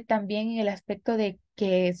sucede también en el aspecto de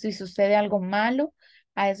que si sucede algo malo,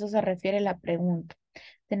 a eso se refiere la pregunta.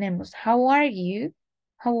 Tenemos how are you,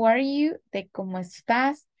 de cómo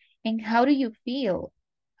estás, and how do you feel.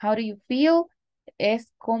 How do you feel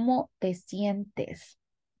es cómo te sientes.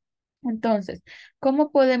 Entonces,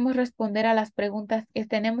 ¿cómo podemos responder a las preguntas?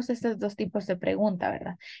 Tenemos estos dos tipos de preguntas,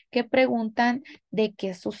 ¿verdad? Que preguntan de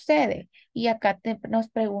qué sucede y acá nos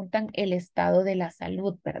preguntan el estado de la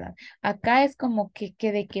salud, ¿verdad? Acá es como que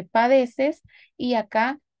de qué padeces y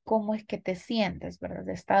acá cómo es que te sientes, ¿verdad?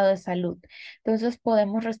 De estado de salud. Entonces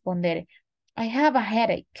podemos responder, I have a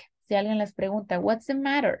headache. Si alguien les pregunta, what's the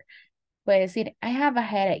matter? Puede decir, I have a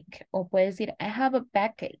headache. O puede decir, I have a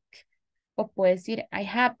backache. O puede decir, I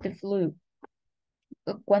have the flu.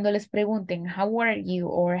 Cuando les pregunten, how are you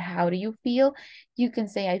or how do you feel? You can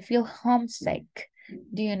say, I feel homesick.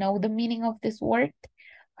 Do you know the meaning of this word?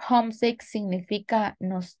 Homesick significa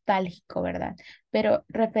nostálgico, ¿verdad? Pero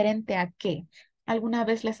 ¿referente a qué? ¿Alguna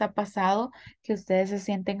vez les ha pasado que ustedes se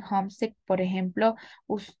sienten homesick? Por ejemplo,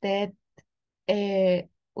 usted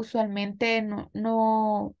usualmente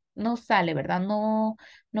no sale, ¿verdad? No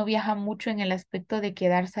viaja mucho en el aspecto de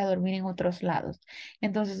quedarse a dormir en otros lados.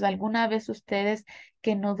 Entonces, ¿alguna vez ustedes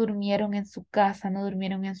que no durmieron en su casa, no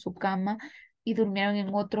durmieron en su cama y durmieron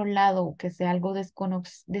en otro lado, que sea algo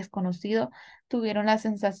desconocido, tuvieron la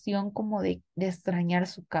sensación como de extrañar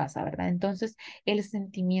su casa, ¿verdad? Entonces, el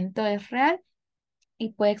sentimiento es real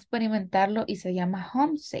y puede experimentarlo y se llama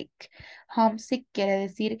homesick. Homesick quiere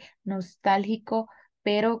decir nostálgico,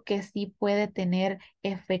 pero que sí puede tener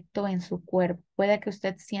efecto en su cuerpo. Puede que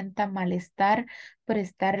usted sienta malestar por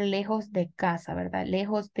estar lejos de casa, ¿verdad?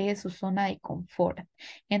 Lejos de su zona de confort.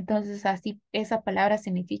 Entonces, así esa palabra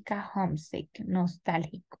significa homesick,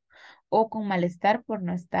 nostálgico, o con malestar por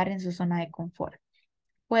no estar en su zona de confort.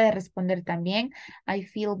 Puede responder también, I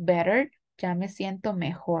feel better, ya me siento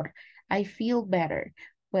mejor. I feel better.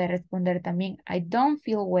 Puede responder también, I don't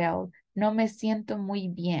feel well, no me siento muy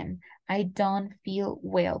bien. I don't feel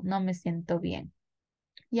well, no me siento bien.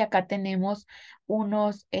 Y acá tenemos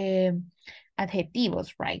unos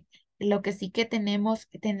adjetivos, right? Lo que sí que tenemos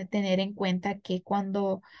que tener en cuenta que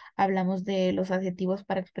cuando hablamos de los adjetivos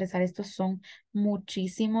para expresar estos son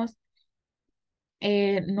muchísimos,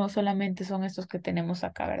 no solamente son estos que tenemos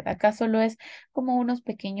acá, ¿verdad? Acá solo es como unos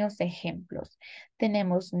pequeños ejemplos.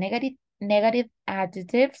 Tenemos negative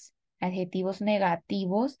adjectives, adjetivos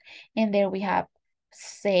negativos, and there we have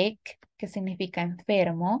sick, que significa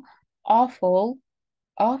enfermo, awful,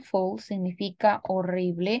 awful significa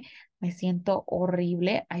horrible, me siento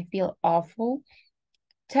horrible, I feel awful,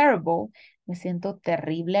 terrible, me siento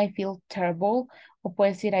terrible, I feel terrible, o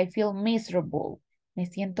puede decir I feel miserable, me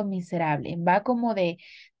siento miserable. Va como de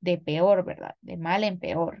peor, ¿verdad? De mal en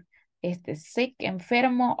peor. Sick,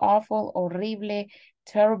 enfermo, awful, horrible,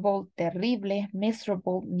 terrible, terrible,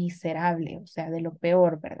 miserable, miserable, o sea, de lo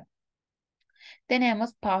peor, ¿verdad?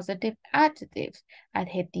 Tenemos positive adjectives,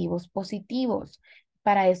 adjetivos positivos.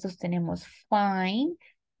 Para estos tenemos fine,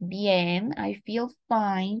 bien, I feel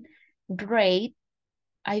fine, great,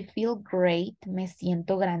 I feel great, me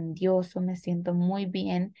siento grandioso, me siento muy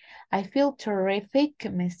bien. I feel terrific,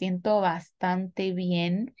 me siento bastante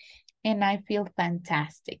bien. And I feel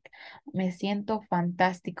fantastic, me siento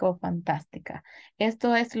fantástico, fantástica.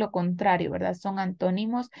 Esto es lo contrario, ¿verdad? Son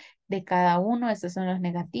antónimos de cada uno. Estos son los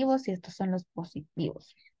negativos y estos son los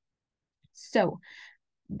positivos. So,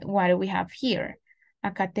 what do we have here?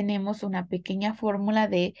 Acá tenemos una pequeña fórmula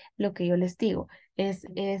de lo que yo les digo. Es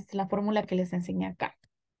la fórmula que les enseñé acá.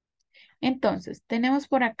 Entonces, tenemos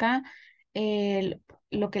por acá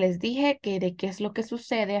lo que les dije, que de qué es lo que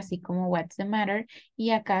sucede, así como what's the matter,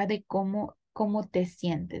 y acá de cómo te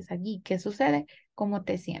sientes. Aquí, ¿qué sucede? ¿Cómo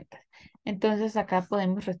te sientes? Entonces, acá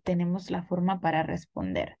tenemos la forma para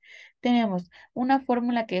responder. Tenemos una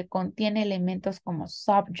fórmula que contiene elementos como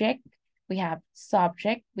subject, we have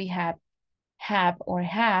or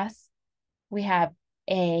has, we have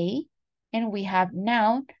a, and we have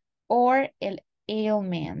noun or el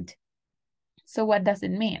ailment. So what does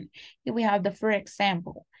it mean? If we have for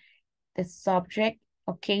example, the subject,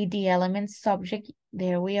 okay, the element subject,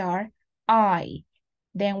 there we are, I.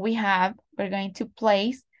 Then we're going to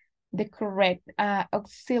place the correct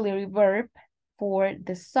auxiliary verb for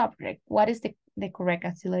the subject. What is the correct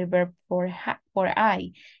auxiliary verb for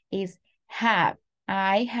I? Is have.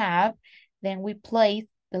 I have. Then we place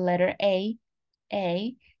the letter A,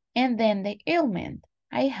 and then the ailment.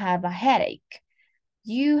 I have a headache.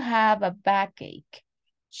 You have a backache.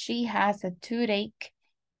 She has a toothache.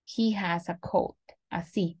 He has a cold.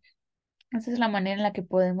 Así. Esa es la manera en la que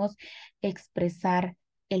podemos expresar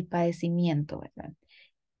el padecimiento, ¿verdad?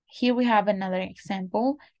 Here we have another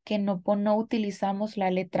example que no utilizamos la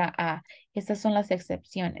letra A. Estas son las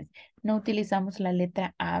excepciones. No utilizamos la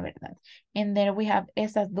letra A, ¿verdad? And there we have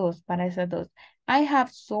para esas dos. I have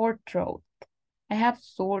sore throat. I have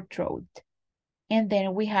sore throat. And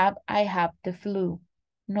then we have I have the flu.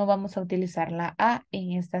 No vamos a utilizar la A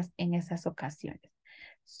en esas ocasiones.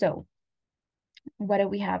 So, what do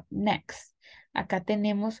we have next? Acá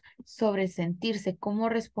tenemos sobre sentirse, cómo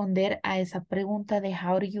responder a esa pregunta de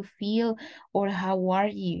how do you feel or how are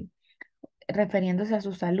you, refiriéndose a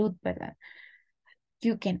su salud, ¿verdad?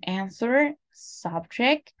 You can answer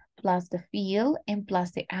subject plus the feel and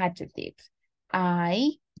plus the adjectives.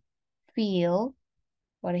 I feel,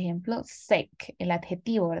 por ejemplo, sick, el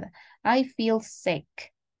adjetivo, ¿verdad? I feel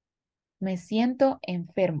sick. Me siento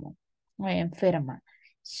enfermo o enferma.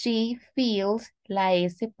 She feels la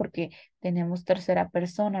S porque tenemos tercera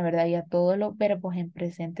persona, ¿verdad? Y a todos los verbos en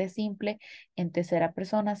presente simple, en tercera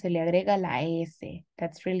persona se le agrega la S.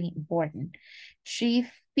 That's really important. She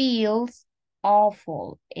feels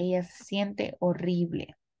awful. Ella se siente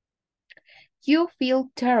horrible. You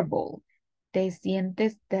feel terrible. Te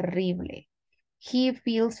sientes terrible. He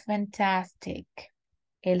feels fantastic.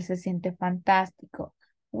 Él se siente fantástico.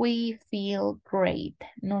 We feel great.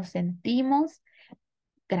 Nos sentimos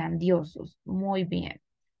grandiosos. Muy bien.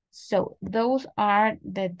 So those are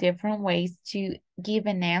the different ways to give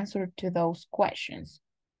an answer to those questions.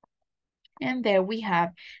 And there we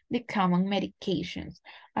have the common medications.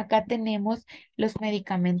 Acá tenemos los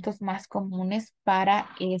medicamentos más comunes para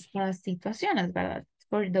estas situaciones, ¿verdad?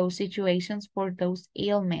 For those situations, for those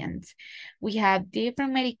ailments. We have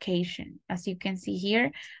different medication. As you can see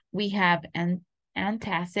here, we have an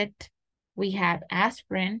antacid, we have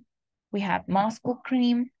aspirin, we have muscle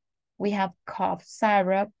cream, we have cough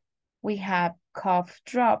syrup, we have cough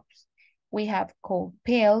drops, we have cold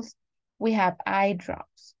pills, we have eye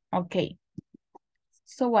drops. Okay.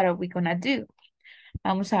 So what are we gonna do?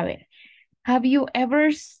 Vamos a ver. Have you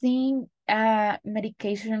ever seen a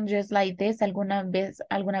medication just like this? ¿Alguna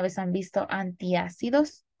vez han visto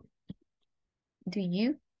antiácidos? Do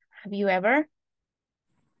you? Have you ever?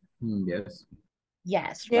 Yes.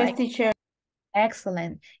 Yes, Yes, right. teacher.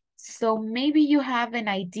 Excellent. So maybe you have an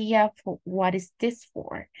idea for what is this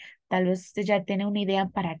for. Tal vez usted ya tiene una idea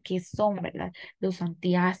para qué son, ¿verdad? Los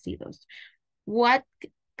antiácidos. What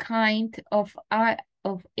kind of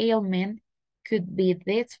ailment could be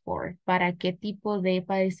this for? ¿Para qué tipo de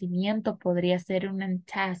padecimiento podría ser un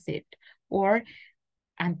antacid or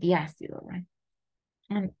antiácido, right?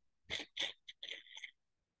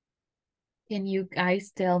 Can you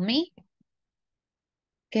guys tell me?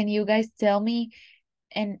 Can you guys tell me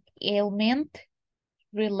an ailment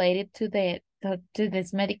related to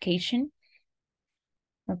this medication?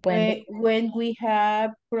 ¿Me pueden When we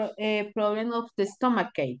have a problem of the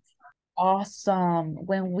stomach ache. Awesome.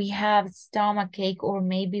 When we have stomachache or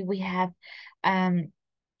maybe we have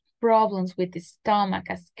problems with the stomach,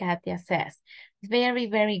 as Katia says. Very,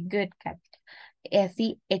 very good, Katia.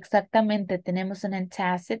 Sí, exactamente. Tenemos an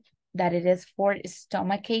antacid that it is for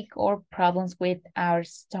stomachache or problems with our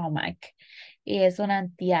stomach. Y es un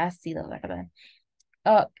antiácido, ¿verdad?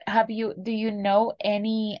 Do you know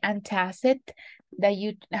any antacid that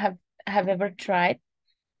you have ever tried?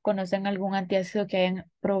 ¿Conocen algún antiácido que hayan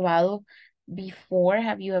probado before?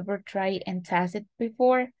 Have you ever tried antacid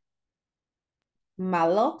before?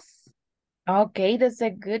 Malox. Okay, that's a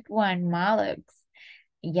good one, Malox.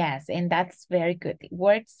 Yes, and that's very good. It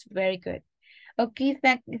works very good. Okay,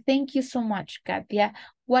 thank you so much, Katia.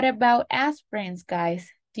 What about aspirins, guys?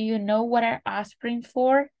 Do you know what are aspirins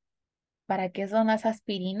for? ¿Para qué son las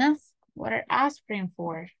aspirinas? What are aspirin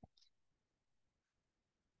for?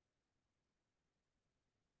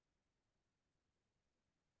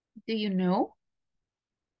 Do you know?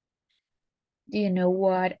 Do you know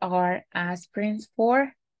what are aspirins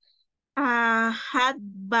for? I had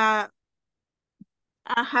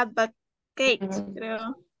cakes,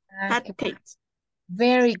 creo. Hot cakes.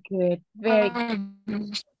 Very good. Very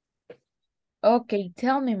good. Okay,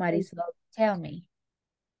 tell me, Marisol. Tell me.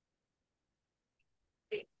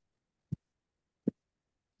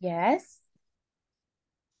 Yes?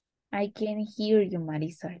 I can hear you,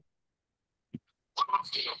 Marisol.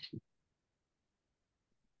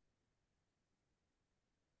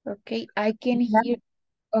 Okay, I can hear.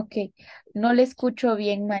 Okay, no le escucho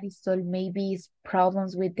bien, Marisol. Maybe it's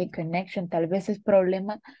problems with the connection. Tal vez es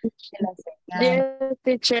problema de la señal. Yes,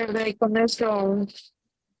 teacher, the connection.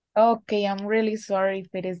 Okay, I'm really sorry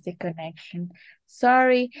if it is the connection.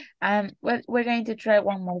 Sorry. We're going to try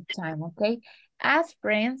one more time, okay?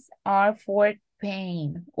 Aspirins are for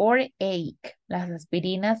pain or ache. Las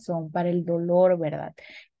aspirinas son para el dolor, ¿verdad?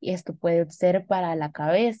 Y esto puede ser para la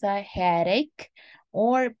cabeza, headache,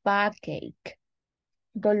 or backache.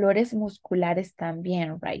 Dolores musculares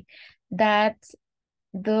también, right?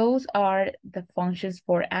 Those are the functions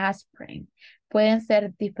for aspirin. Pueden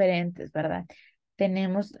ser diferentes, ¿verdad?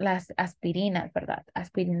 Tenemos las aspirinas, ¿verdad?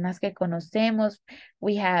 Aspirinas que conocemos.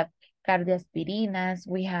 We have cardioaspirinas.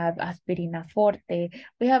 We have aspirina forte.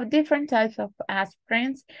 We have different types of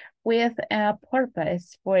aspirins with a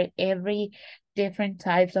purpose for every different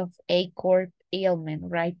types of ache or ailment,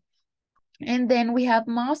 right? And then we have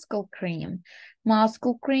muscle cream.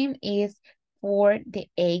 Muscle cream is for the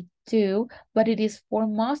ache too, but it is for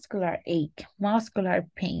muscular ache, muscular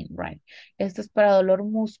pain, right? Esto es para dolor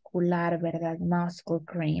muscular, ¿verdad? Muscle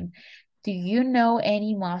cream. Do you know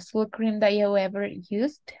any muscle cream that you ever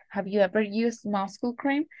used? Have you ever used muscle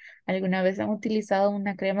cream? ¿Alguna vez han utilizado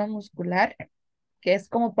una crema muscular que es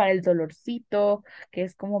como para el dolorcito, que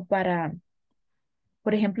es como para,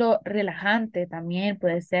 por ejemplo, relajante también,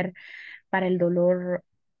 puede ser para el dolor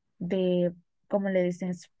de, como le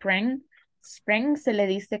dicen, sprain? Sprain se le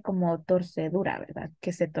dice como torcedura, ¿verdad?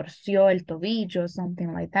 Que se torció el tobillo,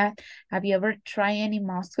 something like that. Have you ever tried any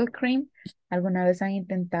muscle cream? ¿Alguna vez han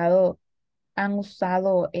intentado, han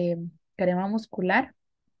usado crema muscular?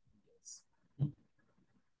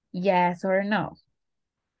 Yes or no?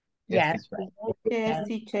 Yes, Yes. teacher. Yes,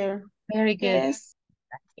 teacher. Very good. Yes.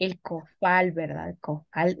 El cofal, ¿verdad? El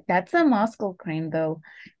cofal. That's a muscle cream, though.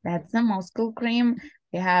 That's a muscle cream.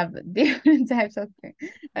 They have different types of cream.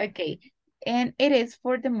 Okay. And it is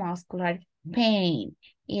for the muscular pain.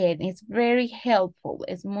 And it's very helpful.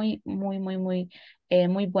 Es muy, muy, muy, muy,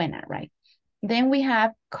 muy buena, right? Then we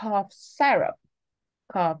have cough syrup.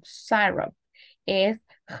 Cough syrup es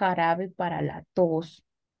jarabe para la tos.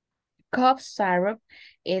 Cough syrup,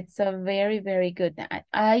 it's a very, very good.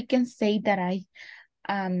 I can say that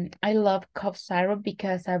I love cough syrup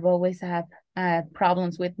because I've always had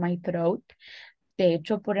problems with my throat. De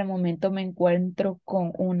hecho, por el momento me encuentro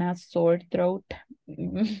con una sore throat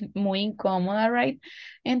muy incómoda, right?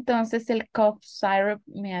 Entonces el cough syrup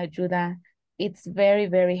me ayuda. It's very,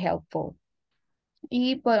 very helpful.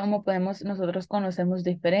 Y como podemos, nosotros conocemos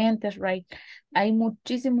diferentes, right? Hay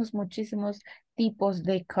muchísimos, muchísimos tipos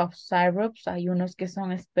de cough syrups. Hay unos que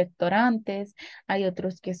son expectorantes, hay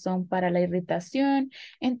otros que son para la irritación.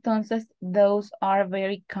 Entonces, those are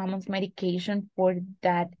very common medication for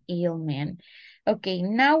that ailment. Okay,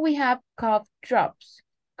 now we have cough drops.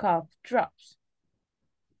 Cough drops.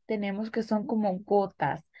 Tenemos que son como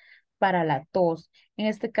gotas para la tos. En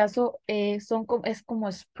este caso, es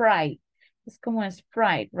como Sprite. Es como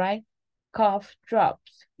Sprite, right? Cough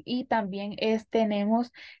drops. Y también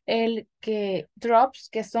tenemos el que drops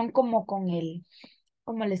que son como con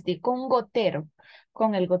como les digo, con un gotero,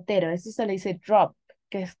 con el gotero. Eso se le dice drop,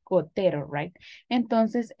 que es gotero, right?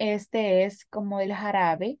 Entonces, este es como el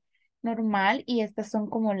jarabe normal y estas son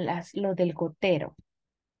como lo del gotero.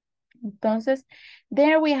 Entonces,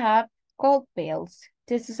 there we have cold pills.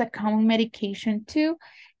 This is a common medication too,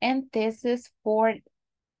 and this is for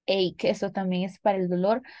ache. Eso también es para el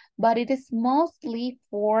dolor, but it is mostly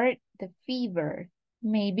for the fever.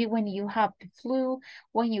 Maybe when you have the flu,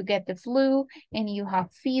 when you get the flu and you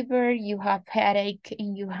have fever, you have headache,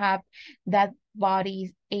 and you have that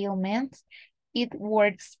body ailments, it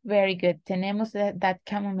works very good. Tenemos that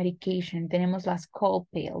common medication. Tenemos las cold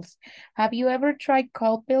pills. Have you ever tried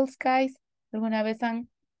cold pills, guys? ¿Alguna vez han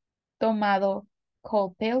tomado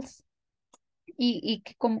cold pills? ¿Y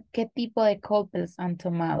qué tipo de cold pills han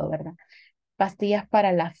tomado, verdad? Pastillas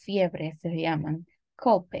para la fiebre se llaman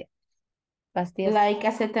cold pills. Pastillas. Like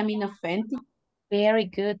acetaminophen. Very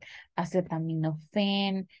good.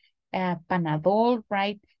 Acetaminophen, Panadol,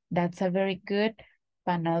 right? That's a very good.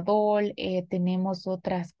 Panadol. Tenemos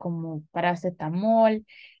otras como paracetamol,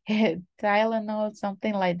 Tylenol,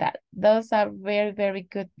 something like that. Those are very, very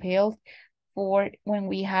good pills for when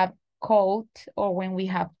we have cold or when we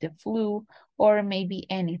have the flu or maybe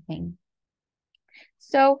anything.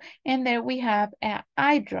 So, and there we have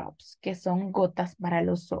eye drops, que son gotas para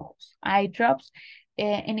los ojos. Eye drops,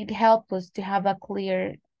 and it helps us to have a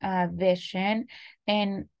clear vision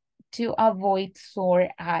and to avoid sore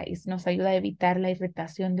eyes. Nos ayuda a evitar la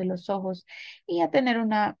irritación de los ojos y a tener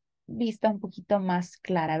una vista un poquito más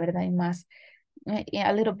clara, ¿verdad? Y más,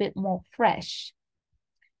 a little bit more fresh.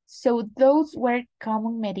 So those were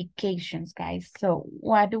common medications, guys. So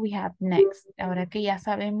what do we have next? Ahora que ya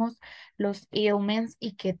sabemos los ailments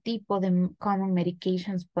y qué tipo de common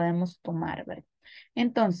medications podemos tomar, ¿verdad?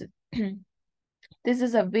 Entonces, this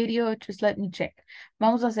is a video, just let me check.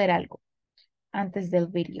 Vamos a hacer algo antes del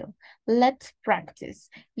video. Let's practice.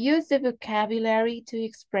 Use the vocabulary to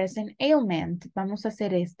express an ailment. Vamos a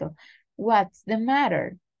hacer esto. What's the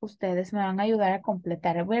matter? Ustedes me van a ayudar a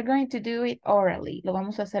completar. We're going to do it orally. Lo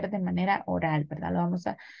vamos a hacer de manera oral, ¿verdad?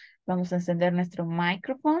 Vamos a encender nuestro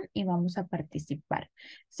micrófono y vamos a participar.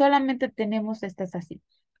 Solamente tenemos estas así.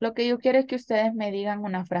 Lo que yo quiero es que ustedes me digan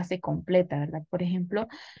una frase completa, ¿verdad? Por ejemplo,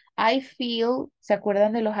 I feel, ¿se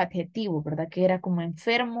acuerdan de los adjetivos, verdad? Que era como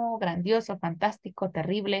enfermo, grandioso, fantástico,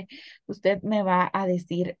 terrible. Usted me va a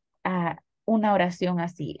decir una oración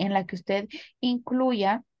así, en la que usted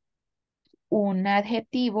incluya un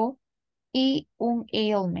adjetivo y un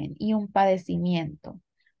ailment y un padecimiento.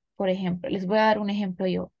 por ejemplo, les voy a dar un ejemplo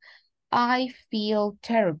yo. I feel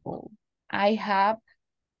terrible. I have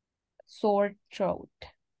sore throat.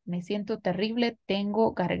 Me siento terrible,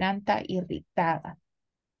 tengo garganta irritada.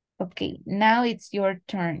 Okay, now it's your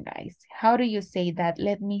turn, guys. How do you say that?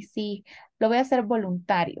 Let me see. Lo voy a hacer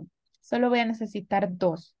voluntario. Solo voy a necesitar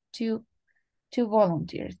two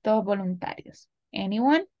volunteers, dos voluntarios.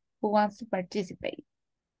 Anyone who wants to participate?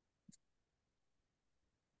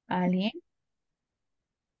 ¿Alguien?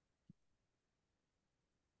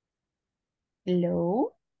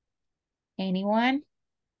 Hello? Anyone?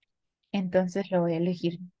 Entonces lo voy a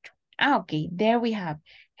elegir yo. Ah, okay, there we have.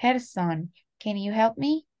 Her son, can you help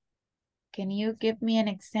me? Can you give me an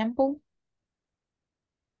example?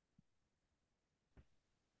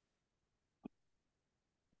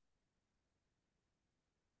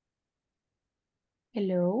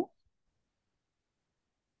 Hello?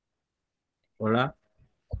 Hola.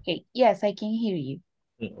 Okay, yes, I can hear you.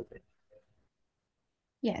 Sí, ok.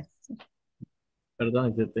 Yes.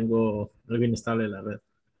 Perdón, que tengo algo inestable en la red.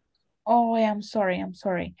 Oh, I'm sorry, I'm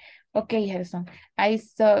sorry. Ok, Gerson. Ahí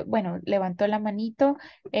so, bueno, levantó la manito.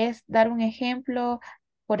 Es dar un ejemplo.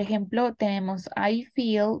 Por ejemplo, tenemos I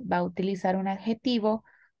feel, va a utilizar un adjetivo,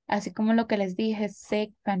 así como lo que les dije,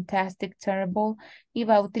 sick, fantastic, terrible, y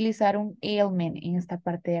va a utilizar un ailment en esta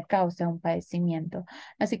parte de acá, o sea, un padecimiento.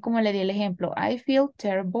 Así como le di el ejemplo, I feel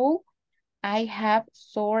terrible, I have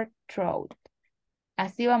sore throat.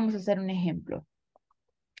 Así vamos a hacer un ejemplo.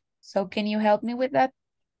 So, can you help me with that?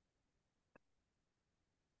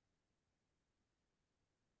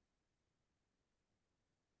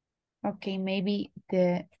 Okay, maybe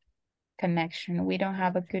the connection. We don't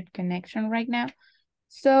have a good connection right now.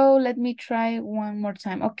 So let me try one more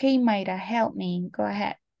time. Okay, Mayra, help me. Go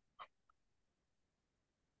ahead.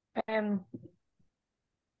 Um,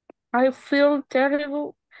 I feel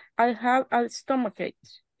terrible. I have a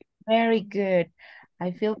stomachache. Very good.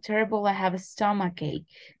 I feel terrible. I have a stomachache.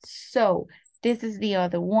 So this is the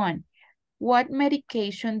other one. What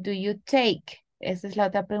medication do you take? Esa es la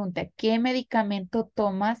otra pregunta. ¿Qué medicamento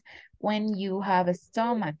tomas when you have a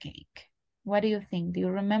stomachache? What do you think? Do you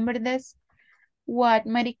remember this? What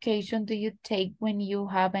medication do you take when you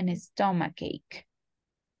have a stomachache?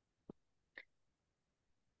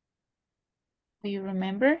 Do you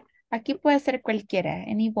remember? Aquí puede ser cualquiera,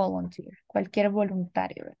 any volunteer, cualquier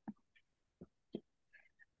voluntario. ¿Verdad?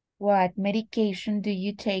 What medication do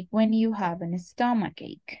you take when you have a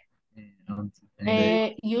stomachache?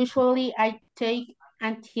 Usually I take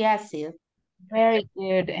antacid. Very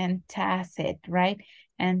good, antacid, right?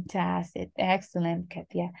 Antacid, excellent,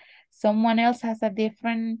 Katia. Someone else has a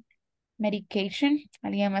different medication?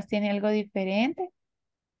 ¿Alguien más tiene algo diferente?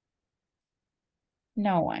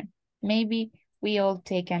 No one. Maybe we all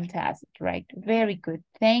take antacid, right? Very good.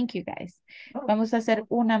 Thank you, guys. Vamos a hacer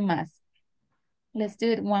una más. Let's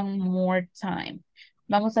do it one more time.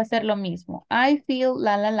 Vamos a hacer lo mismo. I feel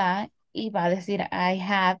la y va a decir I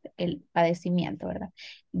have el padecimiento, ¿verdad?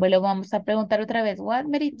 Bueno, vamos a preguntar otra vez. What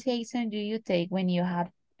medication do you take when you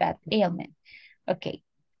have that ailment? Okay.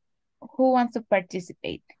 Who wants to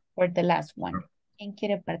participate for the last one? ¿Quién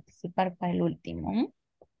quiere participar para el último?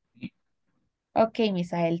 Okay,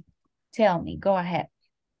 Misael, tell me. Go ahead.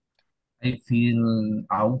 I feel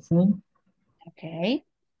awful. Okay.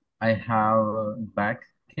 I have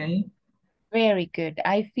backache. Very good.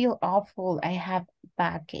 I feel awful. I have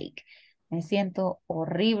backache. Me siento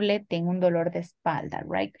horrible. Tengo un dolor de espalda,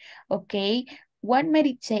 right? Okay. What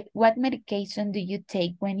medication do you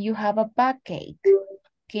take when you have a backache?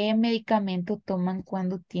 ¿Qué medicamento toman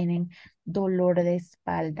cuando tienen dolor de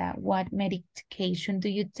espalda? What medication do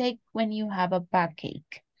you take when you have a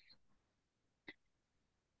backache?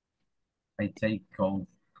 I take cold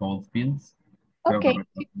pills. Okay, it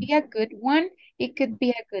could be a good one. It could be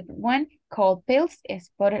a good one. Cold pills es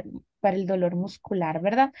para el dolor muscular,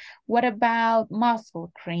 ¿verdad? What about muscle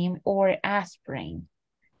cream or aspirin?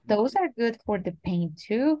 Those are good for the pain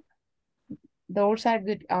too. Those are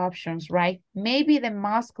good options, right? Maybe the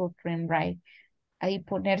muscle cream, right? Ahí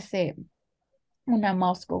ponerse una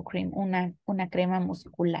muscle cream, una crema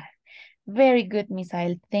muscular. Very good,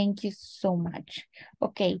 Misael. Thank you so much.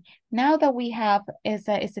 Okay, now that we have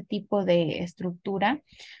ese tipo de estructura,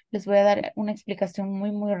 les voy a dar una explicación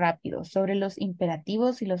muy rápido sobre los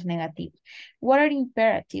imperativos y los negativos. What are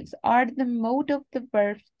imperatives? Are the mode of the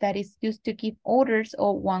verb that is used to give orders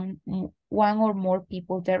or one or more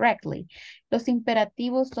people directly. Los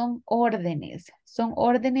imperativos son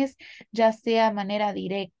órdenes ya sea de manera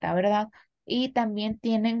directa, ¿verdad? Y también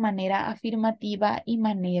tienen manera afirmativa y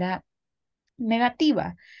manera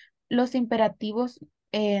negativa. Los imperativos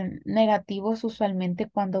negativos usualmente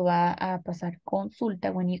cuando va a pasar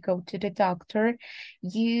consulta. When you go to the doctor,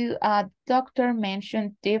 doctor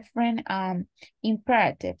mentioned different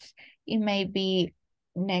imperatives. It may be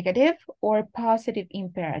negative or positive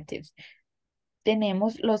imperatives.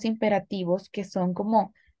 Tenemos los imperativos que son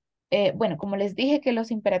como, bueno, como les dije que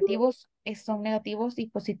los imperativos son negativos y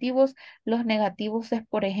positivos, los negativos es,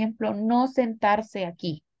 por ejemplo, no sentarse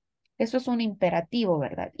aquí. Eso es un imperativo,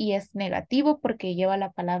 ¿verdad? Y es negativo porque lleva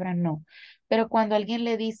la palabra no. Pero cuando alguien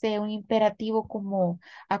le dice un imperativo como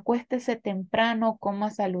acuéstese temprano, coma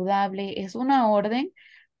saludable, es una orden,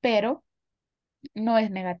 pero no es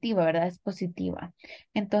negativa, ¿verdad? Es positiva.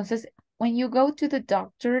 Entonces, when you go to the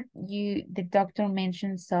doctor, the doctor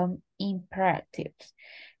mentions some imperatives.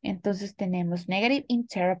 Entonces tenemos negative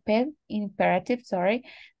imperative, sorry.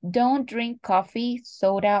 Don't drink coffee,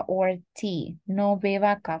 soda, or tea. No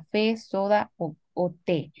beba café, soda, o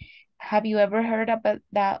té. Have you ever heard about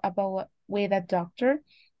that with a doctor?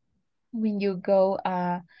 When you go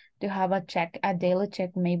to have a daily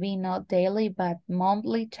check, maybe not daily, but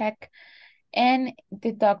monthly check. And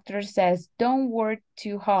the doctor says, don't work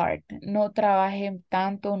too hard. No trabaje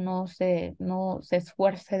tanto, no se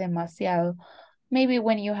esfuerce demasiado. Maybe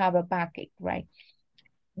when you have a backache, right?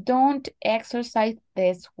 Don't exercise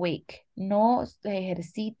this week. No se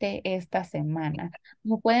ejercite esta semana.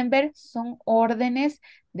 Como pueden ver, son órdenes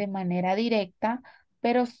de manera directa,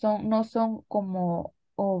 pero no son como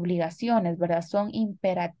obligaciones, ¿verdad? Son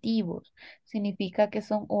imperativos. Significa que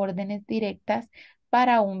son órdenes directas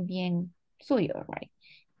para un bien suyo, right?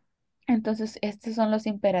 Entonces, estos son los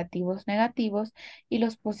imperativos negativos y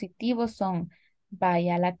los positivos son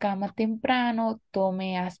vaya a la cama temprano,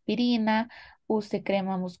 tome aspirina, use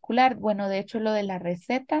crema muscular. Bueno, de hecho, lo de la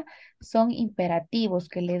receta son imperativos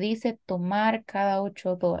que le dice tomar cada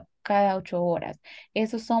 8 horas.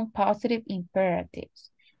 Esos son positive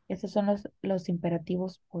imperatives. Esos son los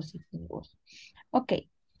imperativos positivos. Ok.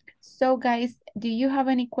 So, guys, do you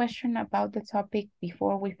have any question about the topic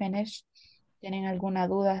before we finish? ¿Tienen alguna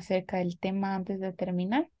duda acerca del tema antes de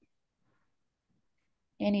terminar?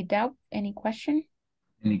 Any doubt? Any question?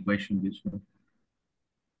 Any question, this one?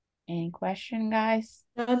 Any question, guys?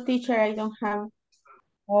 No, teacher, I don't have.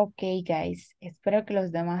 Ok, guys. Espero que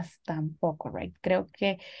los demás tampoco, right? Creo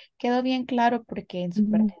que quedó bien claro porque en su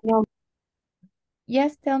No,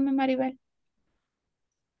 Yes, tell me, Maribel.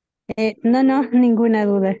 no, ninguna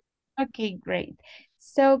duda. Okay, great.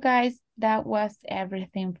 So, guys, that was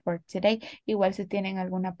everything for today. Igual si tienen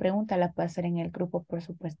alguna pregunta, la pueden hacer en el grupo, por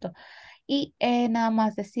supuesto. Y nada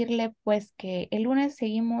más decirle pues que el lunes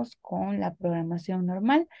seguimos con la programación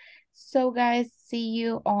normal. So guys, see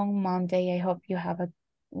you on Monday. I hope you have a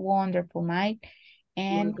wonderful night.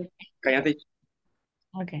 And Cállate.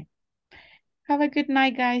 okay. Have a good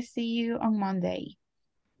night, guys. See you on Monday.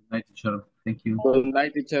 Good night, teacher. Thank you. Good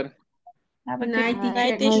night, teacher. Have a Good good night,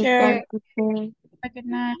 night. teacher. Have a good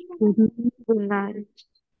night. Good night.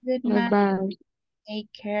 Good Bye night. bye. Take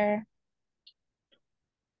care.